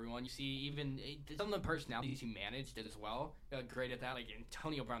best in everyone. You see, even some of the personalities he managed did as well. Great at that. Like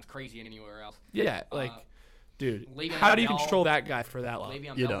Antonio Brown's crazy anywhere else. Yeah, dude, Le'Veon how do you Bell- control that guy for that long?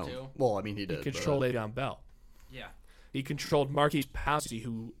 Le'Veon You Bell don't. too. Well, I mean, he He did. controlled Le'Veon Bell. Yeah. He controlled Marquise Pouncey,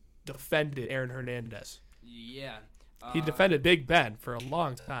 who defended Aaron Hernandez. Yeah. He defended Big Ben for a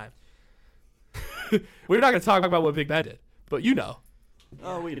long time. We're not going to talk about what Big Ben did, but you know.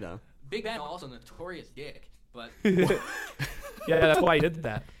 Oh, we know. Big Ben also notorious dick, but Yeah, that's why he did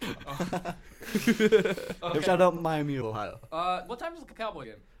that. okay. Shout out Miami, Ohio. What time is the Cowboy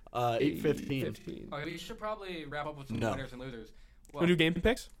game? 8:15. Okay, we should probably wrap up with some No. winners and losers. Want to do game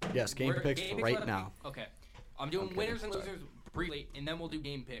picks? Yes, game we're- picks game right for the now. week. Okay. I'm doing Okay, winners and sorry. losers briefly, and then we'll do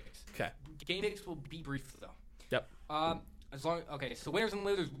game picks. Okay. Game picks will be brief though. Yep. So winners and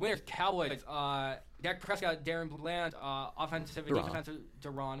losers. Winners Cowboys. Dak Prescott, Darren Bland, offensive and Duran. defensive.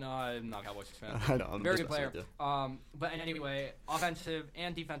 Duran, I'm not a Cowboys fan. I know. I'm Very just good player. messing with you. But anyway, offensive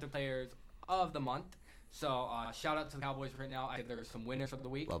and defensive players of the month. So shout out to the Cowboys right now. I think there's some winners of the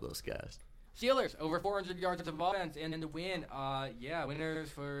week. Love those guys. Steelers over 400 yards of offense and in the win. Winners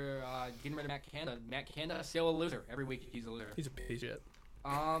for getting rid of Matt Canada. Matt Canada still a loser. Every week he's a loser. He's a piece of shit.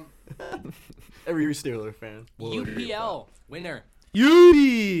 Every Steeler fan. will agree with UPL winner.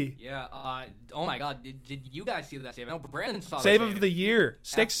 Yubi! Yeah. Oh my God. Did you guys see that save? No, Brandon saw Save that of the year.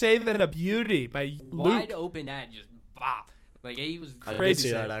 Stick save and a beauty by wide Luke. open net, just bop. Like he was I did Crazy see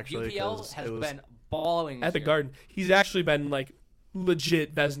save. that actually. UPL 'cause has it was, been balling At the this year. Garden. He's actually been like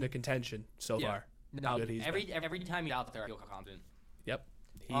legit Vesna contention so Yeah. far. No, How good he's every been. time he's out there, I feel confident. Yep.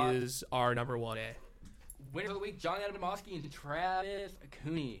 He Uh, is our number 1A. Winner of the week, John Adamoski and Travis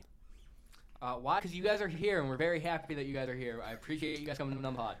Cooney. Why? Because you guys are here, and we're very happy that you guys are here. I appreciate you guys coming to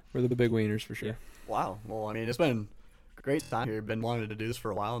Numpod. We're the big wieners for sure. Yeah. wow. Well, I mean, it's been a great time here. Been wanting to do this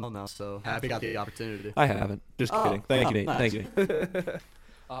for a while now, so happy got the opportunity. I haven't. Just Oh, kidding. Thank you, Nate. nice. Thank you.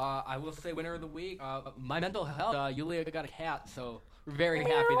 I will say winner of the week, my mental health. Yulia got a cat, so we're very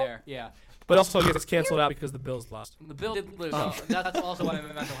happy there. Yeah. But also gets canceled out because the Bills lost. The Bill did lose. So that's also why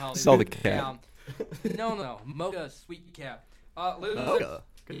my mental health. Sell the is cat. down. No. Mocha, sweet cat. Losers. Mocha.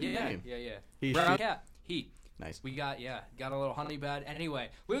 Good Yeah. name. He, Brown she. cat. He. Nice. We got a little honey bed. Anyway,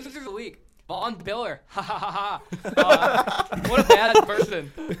 losers of the week. Vaughn Biller. Ha ha ha ha. What a bad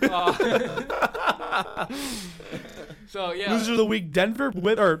person. Losers of the week,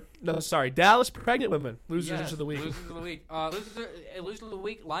 Dallas pregnant women. Losers of the week. Losers of the week. Losers of the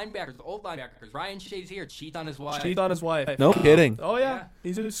week. Linebackers. Old linebackers. Ryan Shazier cheat on his wife. Cheat on his wife. No kidding. Oh yeah. Yeah.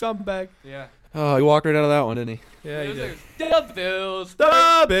 He's a scumbag. Yeah. Oh, he walked right out of that one, didn't he? Yeah, he did. Losers. The Bills.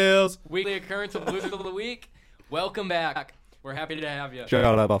 The Bills. Weekly occurrence of losers of the week. Welcome back. We're happy to have you. Shout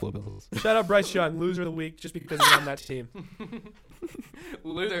out Buffalo Bills. Shout out Bryce Young, loser of the week, just because he's on that team.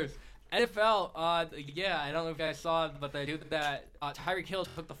 Losers. NFL, I don't know if you guys saw it, but they do that. Tyreek Hill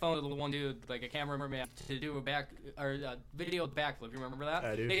took the phone to the one dude, like a cameraman, to do a video backflip. You remember that?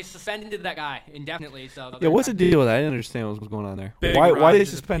 I do. They suspended that guy indefinitely. So Yeah, what's the deal with that? I didn't understand what was going on there. Big Why Rush did they is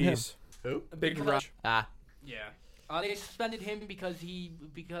a suspend him? piece. Who? A big rush. Yeah. They suspended him because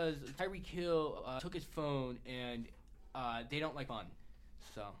Tyreek Hill took his phone and they don't like fun.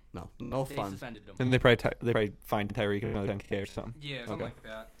 So No they fun. suspended him. And they probably fined Tyreek another 10K or something. Yeah, something Okay. like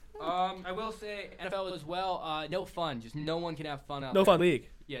that. I will say NFL as well. No fun. Just no one can have fun out No there. fun league.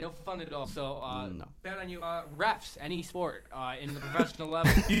 Yeah, no fun at all. So, No. bet on you. Refs, any sport in the professional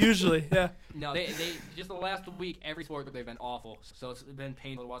level. Usually, yeah. No, they just the last week, every sport they've been awful. So it's been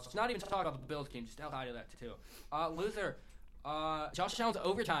painful to watch. It's not even to talk about the Bills game, just outside of that too. Loser, Josh Allen's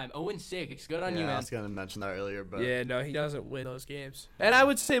overtime, 0-6. Good on you, I man. was gonna mention that earlier, but Yeah, no, he doesn't win those games. And I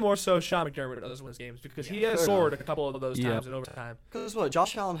would say more so Sean McDermott doesn't win those games because he has fair scored enough. a couple of those Yeah. times in overtime. because what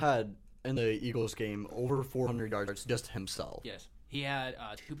Josh Allen had in the Eagles game over 400 yards just himself. Yes, he had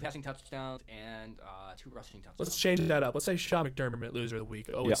 2 passing touchdowns and 2 rushing touchdowns. Let's change that up. Let's say Sean McDermott, loser of the week,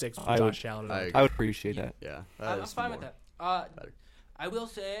 0-6 I for would- Josh Allen. I I would appreciate that. Yeah, I'm fine with that. better. I will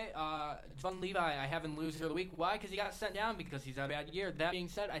say, Von Levi, I have him loser of the week. Why? Because he got sent down because he's had a bad year. That being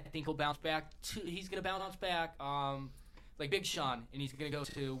said, I think he'll bounce back. He's going to bounce back like Big Sean, and he's going to go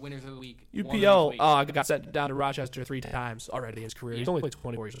to winners of the week. UPL got sent down to Rochester 3 times already in his career. He's only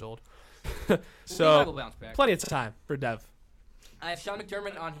 24 years old. Levi will So, bounce back. plenty of time for Dev. I have Sean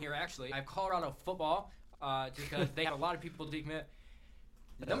McDermott on here, actually. I have Colorado football just because they had a lot of people decommit.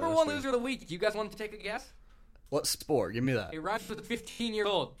 Number that's one fair. loser of the week. Do you guys want to take a guess? What sport? Give me that. It rhymes with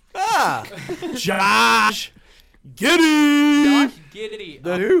 15-year-old. Ah, Josh Giddey! Josh Giddey.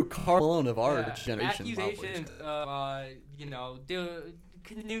 the new Carl Malone of our Yeah, generation. accusations of,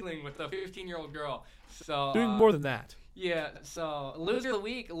 canoodling with a 15-year-old girl. So Doing more than that. Yeah, so loser of the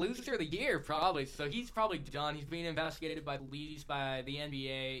week, loser of the year, probably. So he's probably done. He's being investigated by police, by the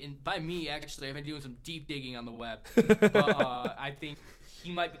NBA, and by me, actually. I've been doing some deep digging on the web. But I think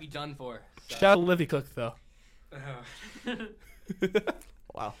he might be done for. So. Shout out to Livy Cook, though.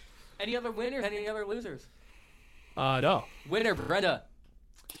 Wow. Any other winners? Any other losers? No. Winner, Brenda.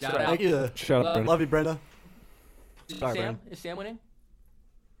 Shout out. Thank you. Shout out, Brenda. Love you, Brenda. Sorry, Sam? Brandon. Is Sam winning?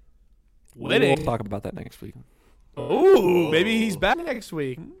 Winning. We'll talk about that next week. Ooh, maybe he's back next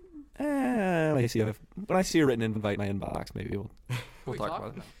week. Let me see when I see a written invite in my inbox, maybe we'll talk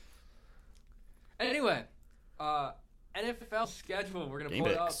about it. Anyway, NFL schedule. We're gonna Game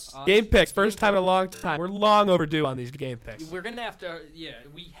pull it picks. up. Game picks, first time in a long time. We're long overdue on these game picks. We're gonna have to. Yeah,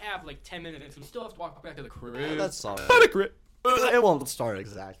 we have like 10 minutes. We still have to walk back to the crib. That's solid. What a grip. It won't start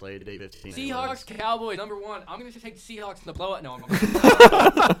exactly day 15. Seahawks, Cowboys, number one. I'm going to take the Seahawks in the blowout. No, I'm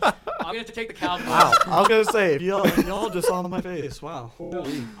going to take the Cowboys. Wow. I was going to say, y'all just saw my face. Wow. No,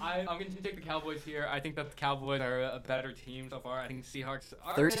 I'm going to take the Cowboys here. I think that the Cowboys are a better team so far. I think the Seahawks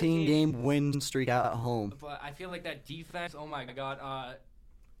are a better team, 13-game win streak at home. But I feel like that defense, oh my God.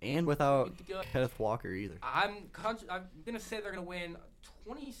 And without Kenneth Walker either. I'm going to say they're going to win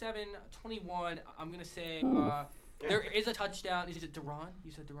 27-21. I'm going to say there is a touchdown. Is it Duran?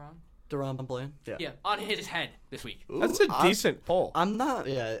 You said Duran? Duran playing? Yeah, on his head this week. Ooh, That's a decent poll. I'm not,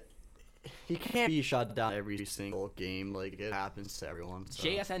 yeah. He can't be shut down every single game. Like, it happens to everyone. So.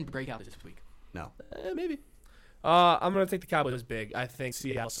 JSN breakout this week. No. Maybe. I'm going to take the Cowboys big. I think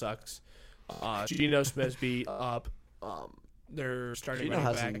Seattle sucks. Geno Smith's beat up. They're starting Geno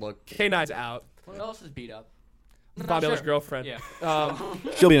running hasn't back. looked. K9's out. What else is beat up? Bob Miller's girlfriend. Yeah.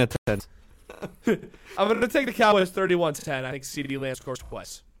 She'll be in attendance. I'm going to take the Cowboys 31-10. I think CeeDee Lamb scores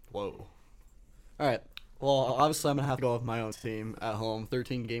twice. Whoa. All right. Well, obviously, I'm going to have to go with my own team at home.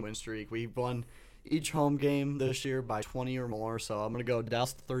 13-game win streak. We've won each home game this year by 20 or more. So I'm going to go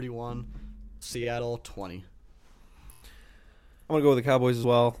Dallas 31, Seattle 20. I'm going to go with the Cowboys as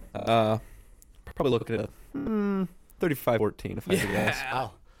well. Probably looking at 35-14 if I had to guess.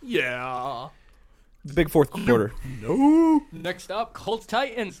 Wow. Yeah. Big fourth quarter. No. Next up, Colts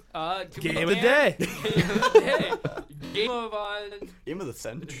Titans. Game of the day. Game of the day. Game of the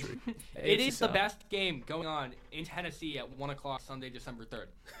century. It is the best game going on in Tennessee at 1:00 Sunday, December 3rd.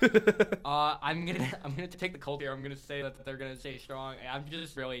 I'm gonna take the Colts here. I'm gonna say that they're gonna stay strong. I'm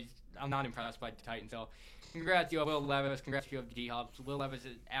not impressed by the Titans. So, congrats, you have Will Levis. Congrats, you have D-Hop. Will Levis,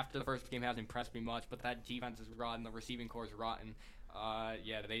 after the first game, hasn't impressed me much, but that defense is rotten. The receiving core is rotten.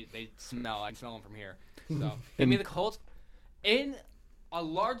 Yeah, they smell. I can smell them from here. So, give me the Colts. In a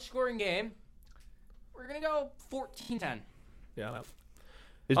large scoring game, we're going to go 14-10. Yeah.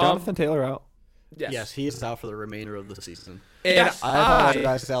 Is Jonathan Taylor out? Yes, he is out for the remainder of the season. And I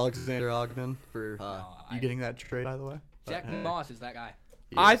apologize to Alexander Ogden for you getting that trade, by the way. Jack Moss is that guy.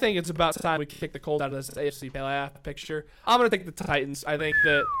 I think it's about time we kick the Colts out of this AFC playoff picture. I'm going to take the Titans. I think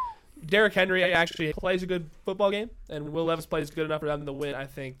that Derrick Henry actually plays a good football game, and Will Levis plays good enough for them to win. I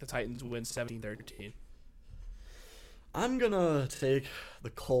think the Titans win 17-13. I'm going to take the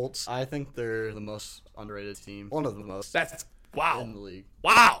Colts. I think they're the most underrated team. One of the most. That's wow. In the league.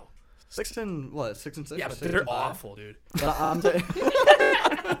 Wow. 6-6? Yeah, but 6 they're and 5? awful, dude. But I'm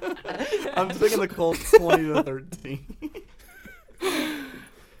taking the Colts 20-13.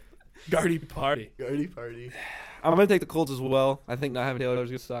 Gardy party. Gardy party. I'm going to take the Colts as well. I think not having Taylor is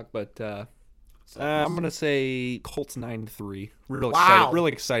going to suck, but I'm going to say Colts 9-3.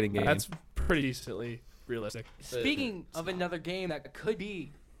 Really exciting game. That's pretty decently realistic. Speaking of another game that could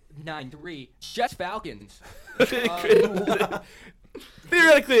be 9-3, Jets Falcons.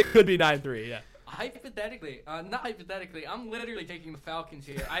 Theoretically, it could be 9-3, yeah. Hypothetically, not hypothetically, I'm literally taking the Falcons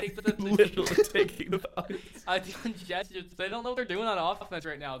here. I think that the Literally taking the Falcons. I think the Jets they don't know what they're doing on offense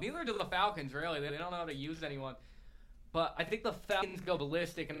right now. Neither do the Falcons, really. They don't know how to use anyone. But I think the Falcons go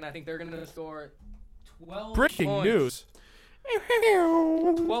ballistic, and I think they're going to score 12 Breaking points. news.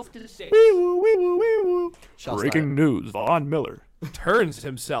 12-6. Breaking news. Von Miller Turns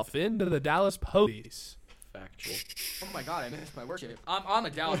himself into the Dallas Police. Factual. Oh my God, I missed my worship. I'm on the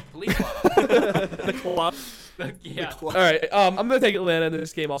Dallas Police Club. The club. Yeah. All right, I'm going to take Atlanta in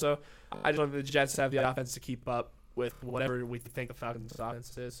this game also. I just want the Jets to have the offense to keep up with whatever we think the Falcons'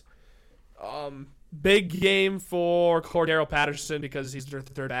 offense is. Big game for Cordero Patterson because he's their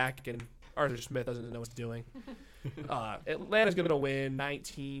third back and Arthur Smith doesn't know what he's doing. Atlanta's going to win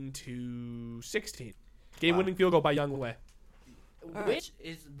 19-16. Game-winning field goal by Young Wei. Which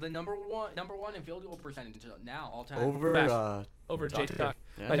is the number one in field goal percentage now all time. Over Over J. Tuck.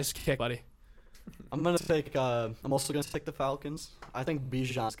 Yeah. Nice kick, buddy. I'm gonna take. I'm also gonna take the Falcons. I think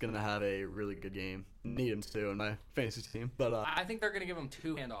Bijan's gonna have a really good game. Need him to in my fantasy team. But I think they're going to give him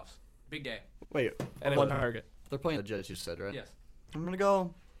 2 handoffs. Big day. wait, And one target. they're playing the Jets. You said right? Yes. I'm gonna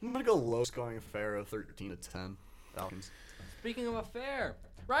go low scoring affair of 13-10 Falcons. Speaking of affair,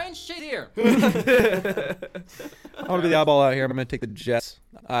 Ryan Shea here. I'm going to be the oddball out here. I'm going to take the Jets.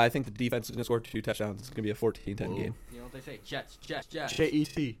 I think the defense is going to score 2 touchdowns. It's going to be a 14-10 game. You know what they say? Jets.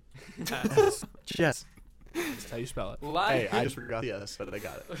 J-E-T. Jets. That's how you spell it. Hey, I just forgot the S, but I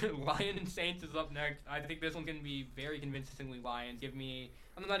got it. Lions and Saints is up next. I think this one's going to be very convincingly Lions. I'm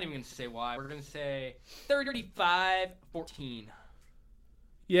not even going to say why. We're going to say 35-14.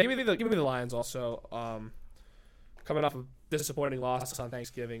 Yeah, give me the Lions also. Coming off a disappointing loss on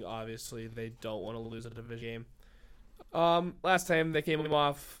Thanksgiving, obviously they don't want to lose a division game. Last time they came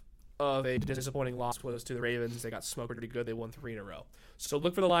off of a disappointing loss was to the Ravens. They got smoked pretty good. They won 3 in a row. So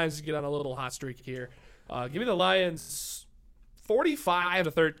look for the Lions to get on a little hot streak here. Give me the Lions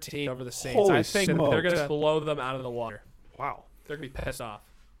 45-13 over the Saints. Holy I think that smokes. they're going to blow them out of the water. Wow. They're going to be pissed off.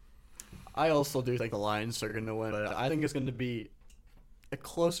 I also do think the Lions are gonna win, but I think it's gonna be a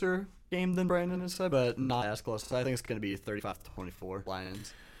closer game than Brandon has said, but not as close. I think it's gonna be 35-24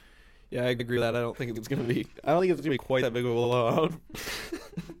 Lions. Yeah, I agree with that. I don't think it's going to be quite that big of a blowout.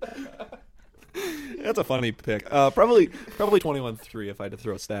 That's a funny pick. Probably 21-3 if I had to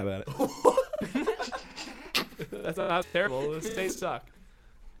throw a stab at it. That's not terrible. The Saints suck.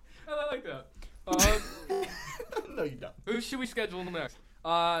 I like that. No, you don't. Who should we schedule next?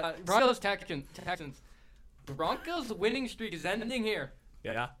 Broncos Texans. Broncos winning streak is ending here.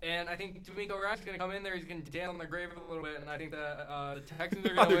 Yeah. And I think D'Amico Ryan's going to come in there. He's going to dance on their grave a little bit. And I think that the Texans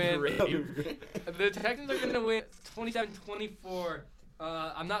are going to win. The Texans are going to win 27-24.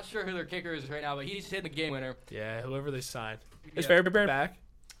 I'm not sure who their kicker is right now, but he's hitting the game winner. Yeah, whoever they sign. Yeah. Is Fairbairn back?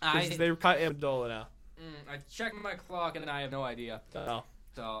 I They cut Amendola now. I checked my clock and I have no idea. Oh,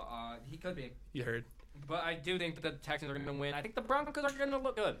 So he could be. you heard. But I do think that the Texans are going to win. I think the Broncos are going to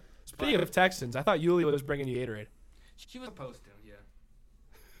look good. Speaking of Texans, I thought Yuli was bringing you Gatorade. She was supposed to, yeah.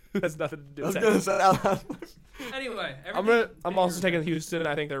 That's nothing to do I was with gonna Texans. say out loud. Anyway, I'm also taking Houston.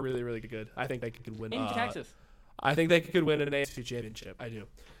 I think they're really, really good. I think they could win. in Texas. I think they could win an AFC championship. I do.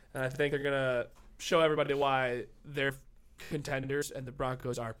 And I think they're going to show everybody why they're contenders and the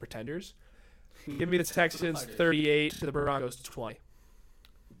Broncos are pretenders. Give me the Texans 38 to the Broncos 20.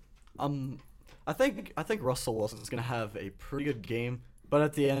 I think Russell Wilson's gonna have a pretty good game, but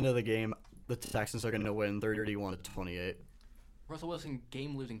at the end of the game, the Texans are gonna win 31-28. Russell Wilson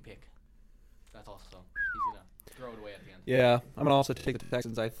game-losing pick. That's also he's gonna throw it away at the end. Yeah, I'm gonna also take the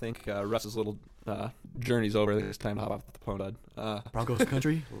Texans. I think Russ's little journey's over. This time to hop off the pony. Broncos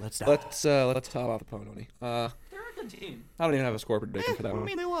country, let's die. Let's hop off the pony. They're a good team. I don't even have a score prediction for that I one.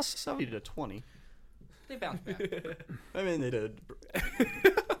 mean, they lost 70-20. They bounced back. I mean, they did.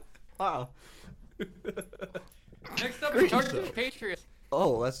 Wow. Next up, Chargers Patriots.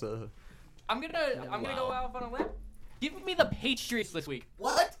 Oh, that's a. I'm gonna go out on a limb. Give me the Patriots this week.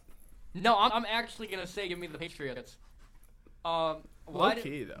 What? No, I'm actually gonna say give me the Patriots. Why Low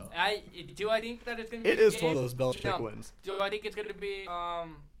key, though. I think that it's gonna be. It a is game? one of those Belichick No. wins. Do I think it's gonna be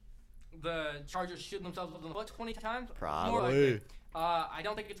the Chargers shooting themselves in the foot 20 times? More Probably. likely. I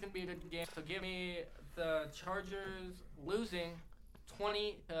don't think it's gonna be a good game. So give me the Chargers losing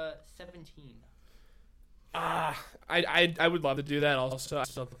 20-17. I would love to do that. Also, I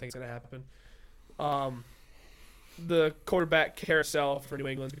still don't think it's going to happen. The quarterback carousel for New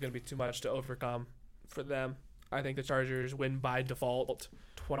England is going to be too much to overcome for them. I think the Chargers win by default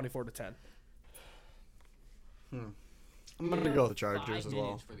 24-10. I'm gonna go with the Chargers 5 as well.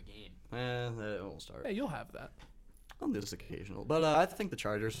 minutes for the game. It won't start. Hey, you'll have that. On this occasional, but I think the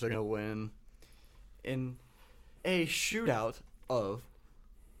Chargers are gonna win in a shootout of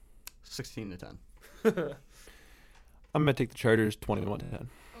 16-10. I'm gonna take the Chargers 21-10. Okay,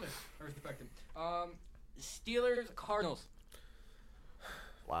 I respect it. Steelers Cardinals.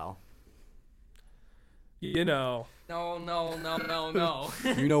 Wow. You know, No.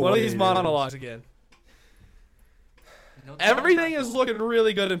 You know one what of these it monologues again. No, Everything is looking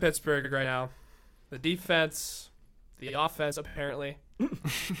really good in Pittsburgh right now. The defense, the offense, apparently.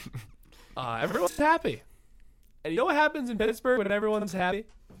 Everyone's happy. And you know what happens in Pittsburgh when everyone's happy?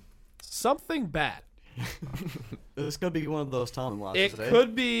 Something bad. This could be one of those Tomlin losses. It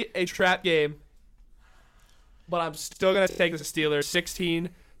could be a trap game, but I'm still going to take the Steelers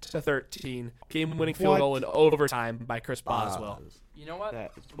 16-13. Game-winning field goal in overtime by Chris Boswell. You know what?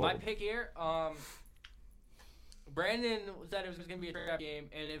 That is My bold. pick here, Brandon said it was going to be a trap game,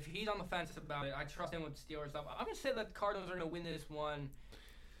 and if he's on the fence about it, I trust him with Steelers stuff. I'm going to say that the Cardinals are going to win this one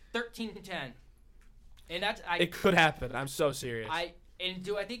 13-10. And that's It could happen. I'm so serious. I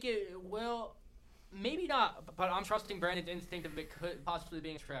think it will? Maybe not, but I'm trusting Brandon's instinct of it could possibly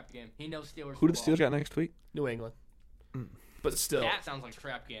being a trap game. He knows Steelers. Who do the football. Steelers got next week? New England. But still. That sounds like a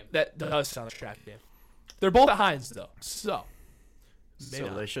trap game. That does sound like a trap game. They're both at Heinz, though. So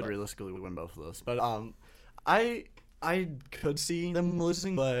They should realistically win both of those. But I could see them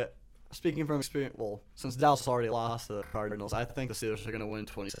losing, but speaking from experience, since Dallas already lost to the Cardinals, I think the Steelers are going to win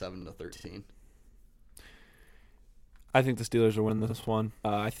 27-13. I think the Steelers are winning this one.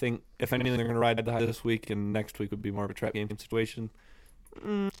 I think, if anything, they're going to ride the high this week, and next week would be more of a trap game situation.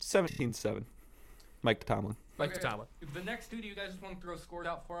 17-7. Mike Tomlin. Tomlin. The next two, do you guys just want to throw scores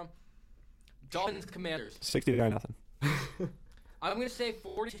out for them? Dolphins, Commanders. 69-0. I'm going to say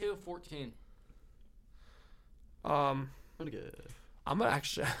 42-14. I'm gonna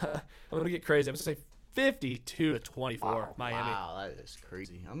get crazy. I'm gonna say 52-24. Miami. Wow, that is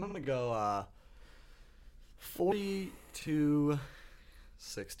crazy. I'm gonna go 40-16.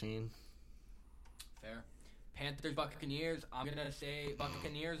 Fair. Panthers, Buccaneers. I'm gonna say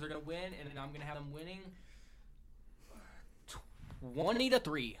Buccaneers are gonna win, and then I'm gonna have them winning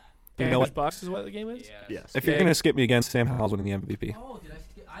 20-3. You know what? Bucks is what the game is? Yes. If you're going to skip me again, Sam Howell's winning the MVP. Oh, did I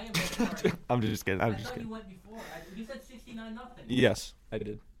skip? I am sorry. I'm just kidding. I thought you went before. You said 69-0. Yes, I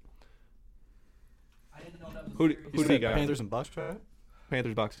did. I didn't know that was Who do you said got? Panthers and Bucks, right?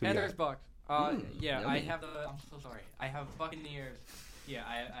 Panthers, Bucks. Who do you Panthers, got? Bucks. Yeah, I yummy. have the. I'm so sorry. I have Buccaneers. Yeah,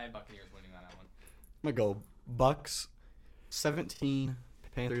 I have Buccaneers winning on that one. I'm gonna go Bucks 17,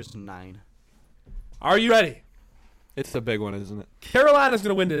 Panthers 9. Are you ready? It's a big one, isn't it? Carolina's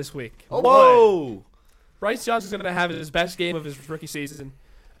gonna win this week. Oh, Whoa! Bryce Young's gonna have his best game of his rookie season.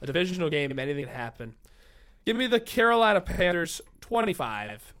 A divisional game, anything can happen. Give me the Carolina Panthers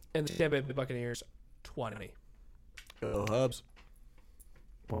 25 and the Tampa Bay Buccaneers 20. Go Hubs.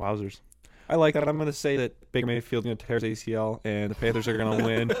 Wowzers. I like that. I'm going to say that Baker Mayfield's going to tear his ACL, and the Panthers are going to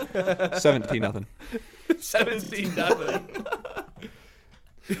win 17-0. 17-0.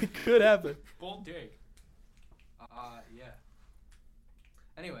 It could happen. Bold take. Yeah.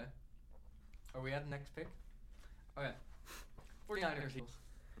 Anyway, are we at the next pick? Okay. 49ers Eagles.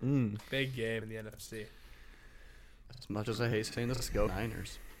 Big game in the NFC. As much as I hate saying this, go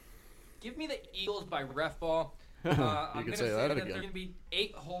Niners. Give me the Eagles by ref ball. You I'm can going to say say that that again. there are going to be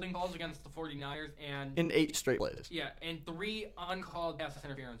 8 holding calls against the 49ers and In 8 straight plays. yeah, and 3 uncalled pass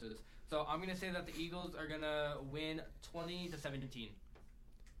interferences. So I'm going to say that the Eagles are going to win 20-17.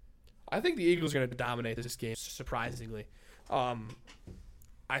 I think the Eagles are going to dominate this game, surprisingly. I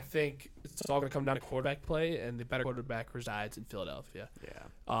think it's all going to come down to quarterback play, and the better quarterback resides in Philadelphia. Yeah.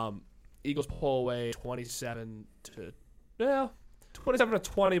 Eagles pull away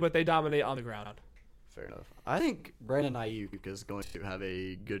 27-20, but they dominate on the ground. Fair enough. I think Brandon Ayuk is going to have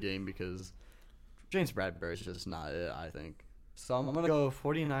a good game because James Bradbury is just not it, I think. So I'm going to go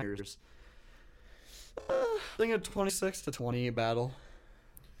 49ers. I think a 26-20 battle.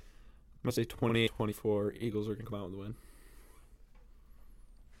 I'm going to say 28-24. Eagles are going to come out with a win.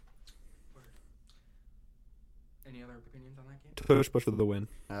 Any other opinions on that game? Push for the win.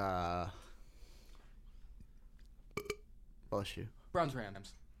 Bless you. Browns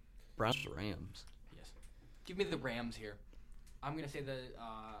Rams. Browns Rams. Yes. Give me the Rams here. I'm going to say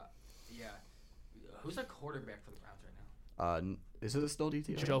who's a quarterback for the Browns right now? Is it still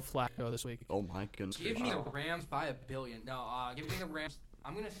DT? Joe Flacco this week. Oh my goodness. Give me the Rams by $1 billion. No, give me the Rams.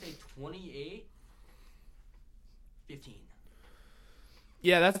 I'm going to say 28-15.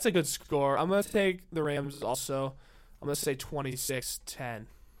 Yeah, that's a good score. I'm going to take the Rams also. I'm going to say 26-10.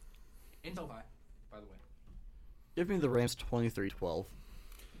 In SoFi, by the way. Give me the Rams 23-12.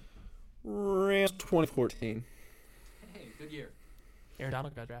 Rams 2014. Hey, good year. Aaron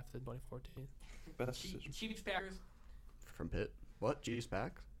Donald got drafted in 2014. Best decision. Chiefs, Packers. From Pitt. What? G's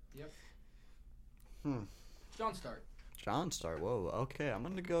back? Yep. Hmm. John Start. John Star. Whoa. Okay, I'm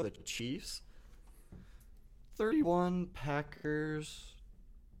going to go the Chiefs. 31, Packers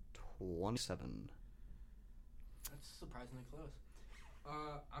 27. That's surprisingly close.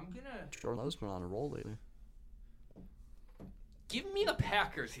 I'm going to... Jordan Love's been on a roll lately. Give me the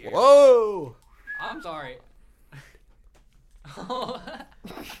Packers here. Whoa! I'm sorry.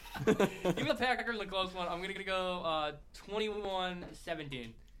 Give me the Packers in a close one. I'm going to go 21-17.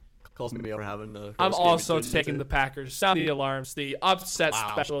 Calls me over having the. I'm also taking the Packers. Sound the alarms. The upset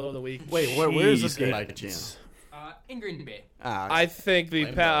special of the week. Wait, where is this Jeez. game by chance? In Green Bay. I think the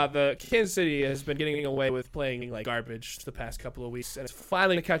Blame them. the Kansas City has been getting away with playing like garbage the past couple of weeks, and it's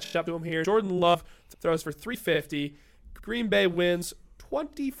finally going to catch up to him here. Jordan Love throws for 350. Green Bay wins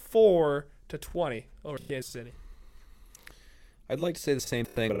 24-20 over Kansas City. I'd like to say the same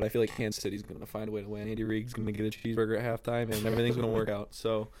thing, but I feel like Kansas City's going to find a way to win. Andy Reid's going to get a cheeseburger at halftime, and everything's going to work out.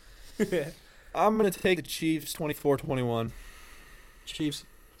 So I'm going to take the Chiefs 24-21. Chiefs,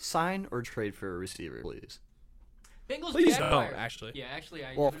 sign or trade for a receiver, please. Bengals, Please Jaguars. don't, actually. Yeah, actually,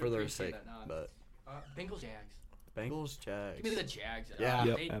 I Well, would for their appreciate sake, that nod. but Bengals, Jags. Bengals, Jags. Give me the Jags. Yeah.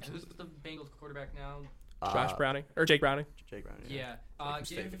 Yep, Who's absolutely. the Bengals quarterback now? Josh Browning or Jake Browning. Jake Brown. Yeah. From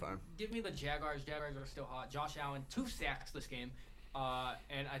State Farm. Give me the Jaguars. Jaguars are still hot. Josh Allen, 2 sacks this game.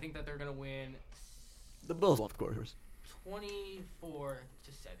 And I think that they're going to win The Bills won, of course. 24-7.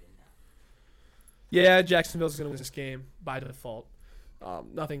 Yeah, Jacksonville's going to win this game by default.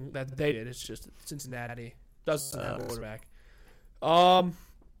 Nothing that they did. It's just Cincinnati doesn't have a quarterback.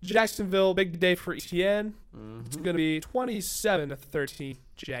 Jacksonville, big day for ETN. It's going to be 27-13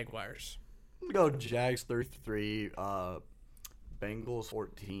 Jaguars. I'm going to go Jags 33, Bengals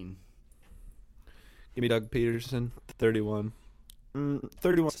 14. Give me Doug Peterson, 31.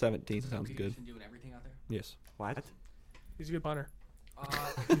 31-17 sounds good. Peterson doing everything out there. Yes. What? He's a good punter.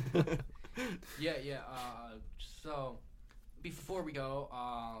 Yeah. So, before we go,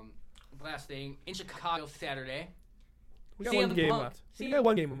 last thing in Chicago Saturday. We got CM one game Punk. left. We got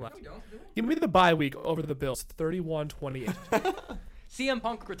one game left. No, we don't. Do we? Give me the bye week over the Bills, 31-28. CM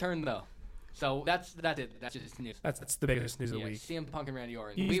Punk returned though, so that's it. That's just news. That's the biggest news of the Yeah, week. CM Punk and Randy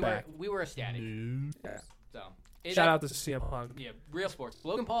Orton. He's back. We were ecstatic. Yeah. So Shout out to CM Punk. Yeah, real sports.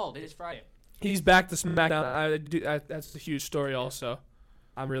 Logan Paul did his Friday. He's back to SmackDown. That's a huge story also.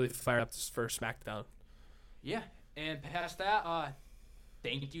 I'm really fired up for SmackDown. Yeah, and past that,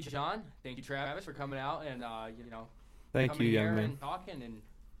 thank you, John. Thank you, Travis, for coming out and Thank you, coming young here man. and talking and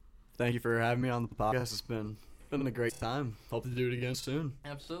Thank you for having me on the podcast. It's been a great time. Hope to do it again soon.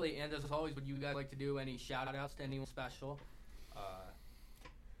 absolutely. And as always, would you guys like to do any shout outs to anyone special?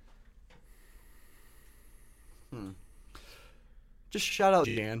 Just shout out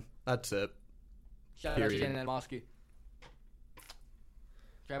Jan. That's it. Shout out to Period. Jen and Adamoski.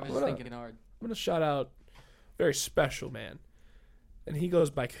 Travis is What up? thinking hard. I'm going to shout out a very special man. And he goes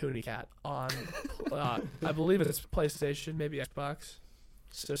by Cooney Cat on, I believe it's PlayStation, maybe Xbox.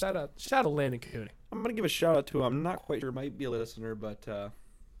 So shout out Landon Cooney. I'm going to give a shout out to him. I'm not quite sure. Might be a listener, but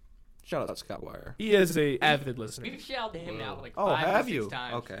shout out to Scott Wire. He is a avid listener. We've shouted him out like Oh, 5 have or 6 you?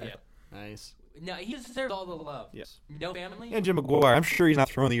 times. Okay. Yeah. Nice. No, he deserves all the love. Yes. No family. And Jim McGuire. I'm sure he's not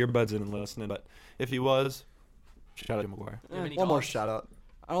throwing the earbuds in and listening, but if he was, shout out to Jim McGuire. You have any One more dogs? shout out.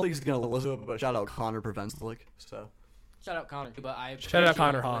 I don't think he's gonna listen to it, but shout out Connor Prevenslick. So Shout out Connor, but I Shout out appreciate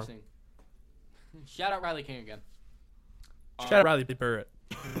Connor you Hahn. listening. Shout out Riley King again. Shout out Riley Burrett.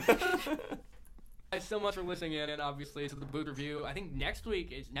 Thanks so much for listening in, and obviously to the Boot Review. I think next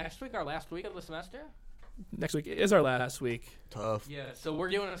week our last week of the semester. Next week is our last week tough. Yeah, so we're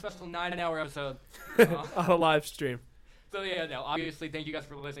doing a special 9-hour episode. on a live stream. So yeah, no, obviously thank you guys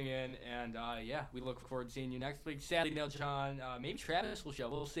for listening in, and yeah, we look forward to seeing you next week. Sadly, no John. Maybe Travis will show.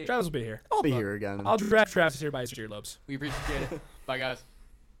 We'll see. Travis will be here. I'll be here again. I'll drag Travis here by his earlobes. We appreciate it. Bye, guys.